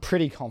 I'm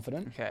pretty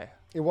confident. Okay.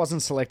 It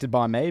wasn't selected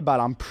by me, but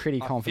I'm pretty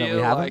confident we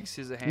feel haven't. like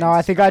Scissorhands No,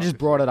 I think I has just come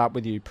brought it up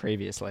with you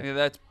previously. Yeah,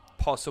 that's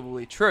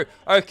possibly true.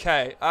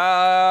 Okay.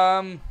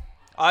 I'm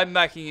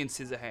backing in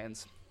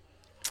Scissorhands.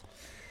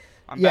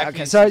 Yeah,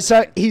 okay. So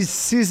his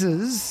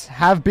scissors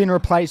have been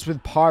replaced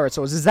with pirate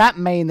swords. Does that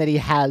mean that he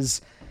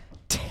has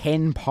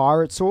 10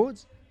 pirate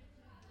swords?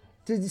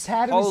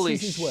 How do Holy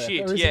his scissors work?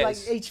 shit, Or is yes.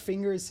 it like each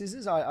finger is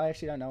scissors? I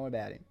actually don't know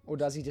about him. Or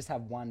does he just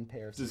have one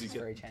pair of scissors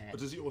for each hand?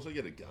 Does he also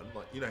get a gun?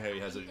 Like, you know how he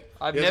has a.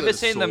 I've he has never a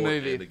seen the sword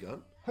movie. and a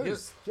gun?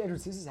 Who's Edward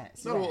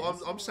Scissorhands? No,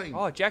 well, I'm saying.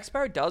 Oh, Jack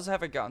Sparrow does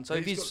have a gun. So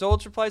if He's his got-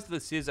 sword's replaced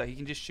with a scissor, he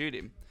can just shoot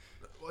him.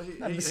 Well, No,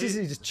 but the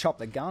scissors, he just chop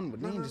the gun,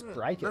 wouldn't he? And just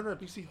break it. No,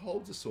 because he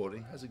holds a sword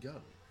and he has a gun.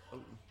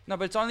 No,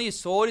 but it's only his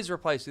sword is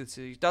replaced with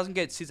scissors. He doesn't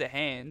get scissor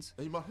hands.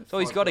 He might have So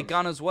he's 5 got a guns.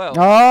 gun as well.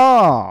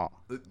 Oh,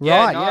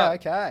 Yeah, right, no. yeah,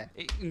 okay.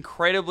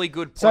 Incredibly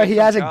good point. So he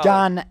from has a Charlie.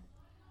 gun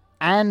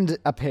and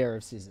a pair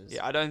of scissors.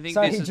 Yeah, I don't think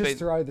so this he has just been...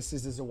 throw the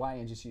scissors away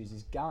and just use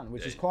his gun,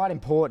 which is quite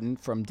important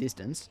from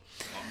distance.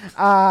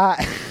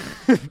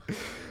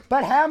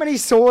 But how many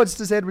swords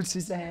does Edward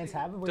Scissorhands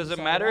have? Have we Does it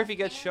decided matter that? if he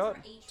gets shot?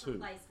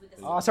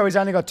 Oh, so he's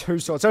only got 2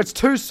 swords. So it's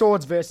 2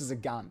 swords versus a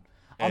gun.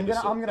 I'm And a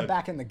gonna sword.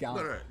 back in the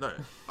gun. No.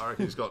 I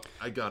reckon he's got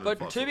a gun. But and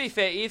 5 to be swords.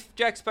 fair, if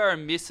Jack Sparrow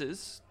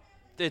misses,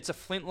 it's a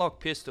flintlock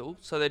pistol,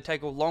 so they'd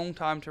take a long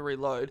time to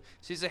reload.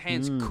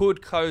 Scissorhands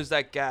could close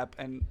that gap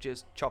and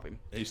just chop him.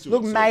 He's still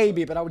Look, got swords,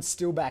 maybe, but I would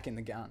still back in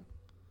the gun.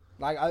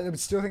 Like, I would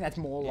still think that's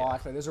more Yeah.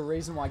 likely. There's a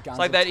reason why guns It's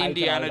like are that taken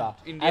Indiana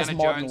over as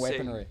modern Jones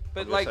weaponry. scene.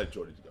 But I'm gonna like, say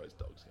Jordy to go his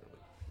dog's gonna win.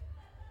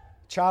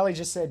 Charlie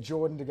just said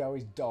Jordan to go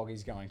his dog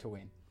is going to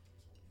win.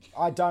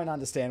 I don't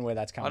understand where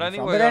that's I coming don't think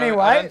from. we're But gonna,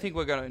 anyway, I don't think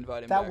we're going to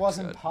invite him that back,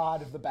 wasn't Scott.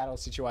 part of the battle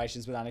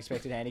situations with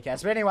unexpected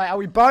handicaps. But anyway, are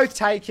we both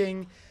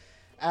taking,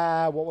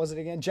 what was it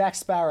again? Jack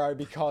Sparrow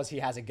because he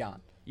has a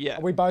gun. Yeah.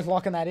 Are we both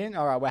locking that in?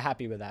 All right, we're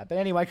happy with that. But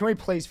anyway, can we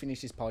please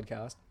finish this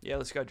podcast? Yeah,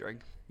 let's go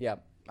drink.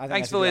 Yep. I think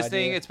Thanks that's a for good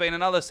listening. idea. It's been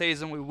another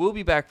season. We will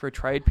be back for a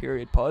trade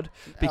period pod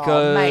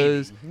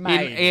because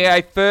maybe. in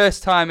a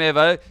first time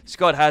ever,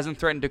 Scott hasn't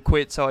threatened to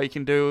quit, so he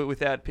can do it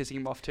without pissing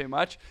him off too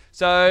much.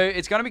 So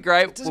it's going to be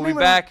great. Doesn't We'll be mean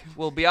we're- back.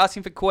 We'll be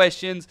asking for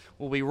questions.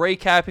 We'll be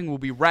recapping. We'll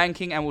be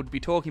ranking, and we'll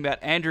be talking about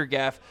Andrew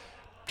Gaff,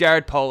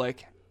 Jared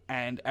Pollock,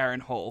 and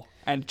Aaron Hall,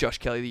 and Josh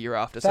Kelly the year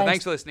after. So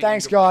thanks for listening.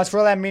 Thanks, guys, for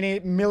all our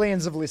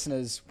millions of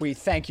listeners. We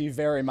thank you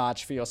very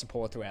much for your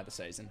support throughout the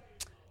season.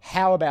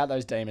 How about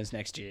those Demons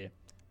next year?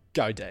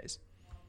 Go Days.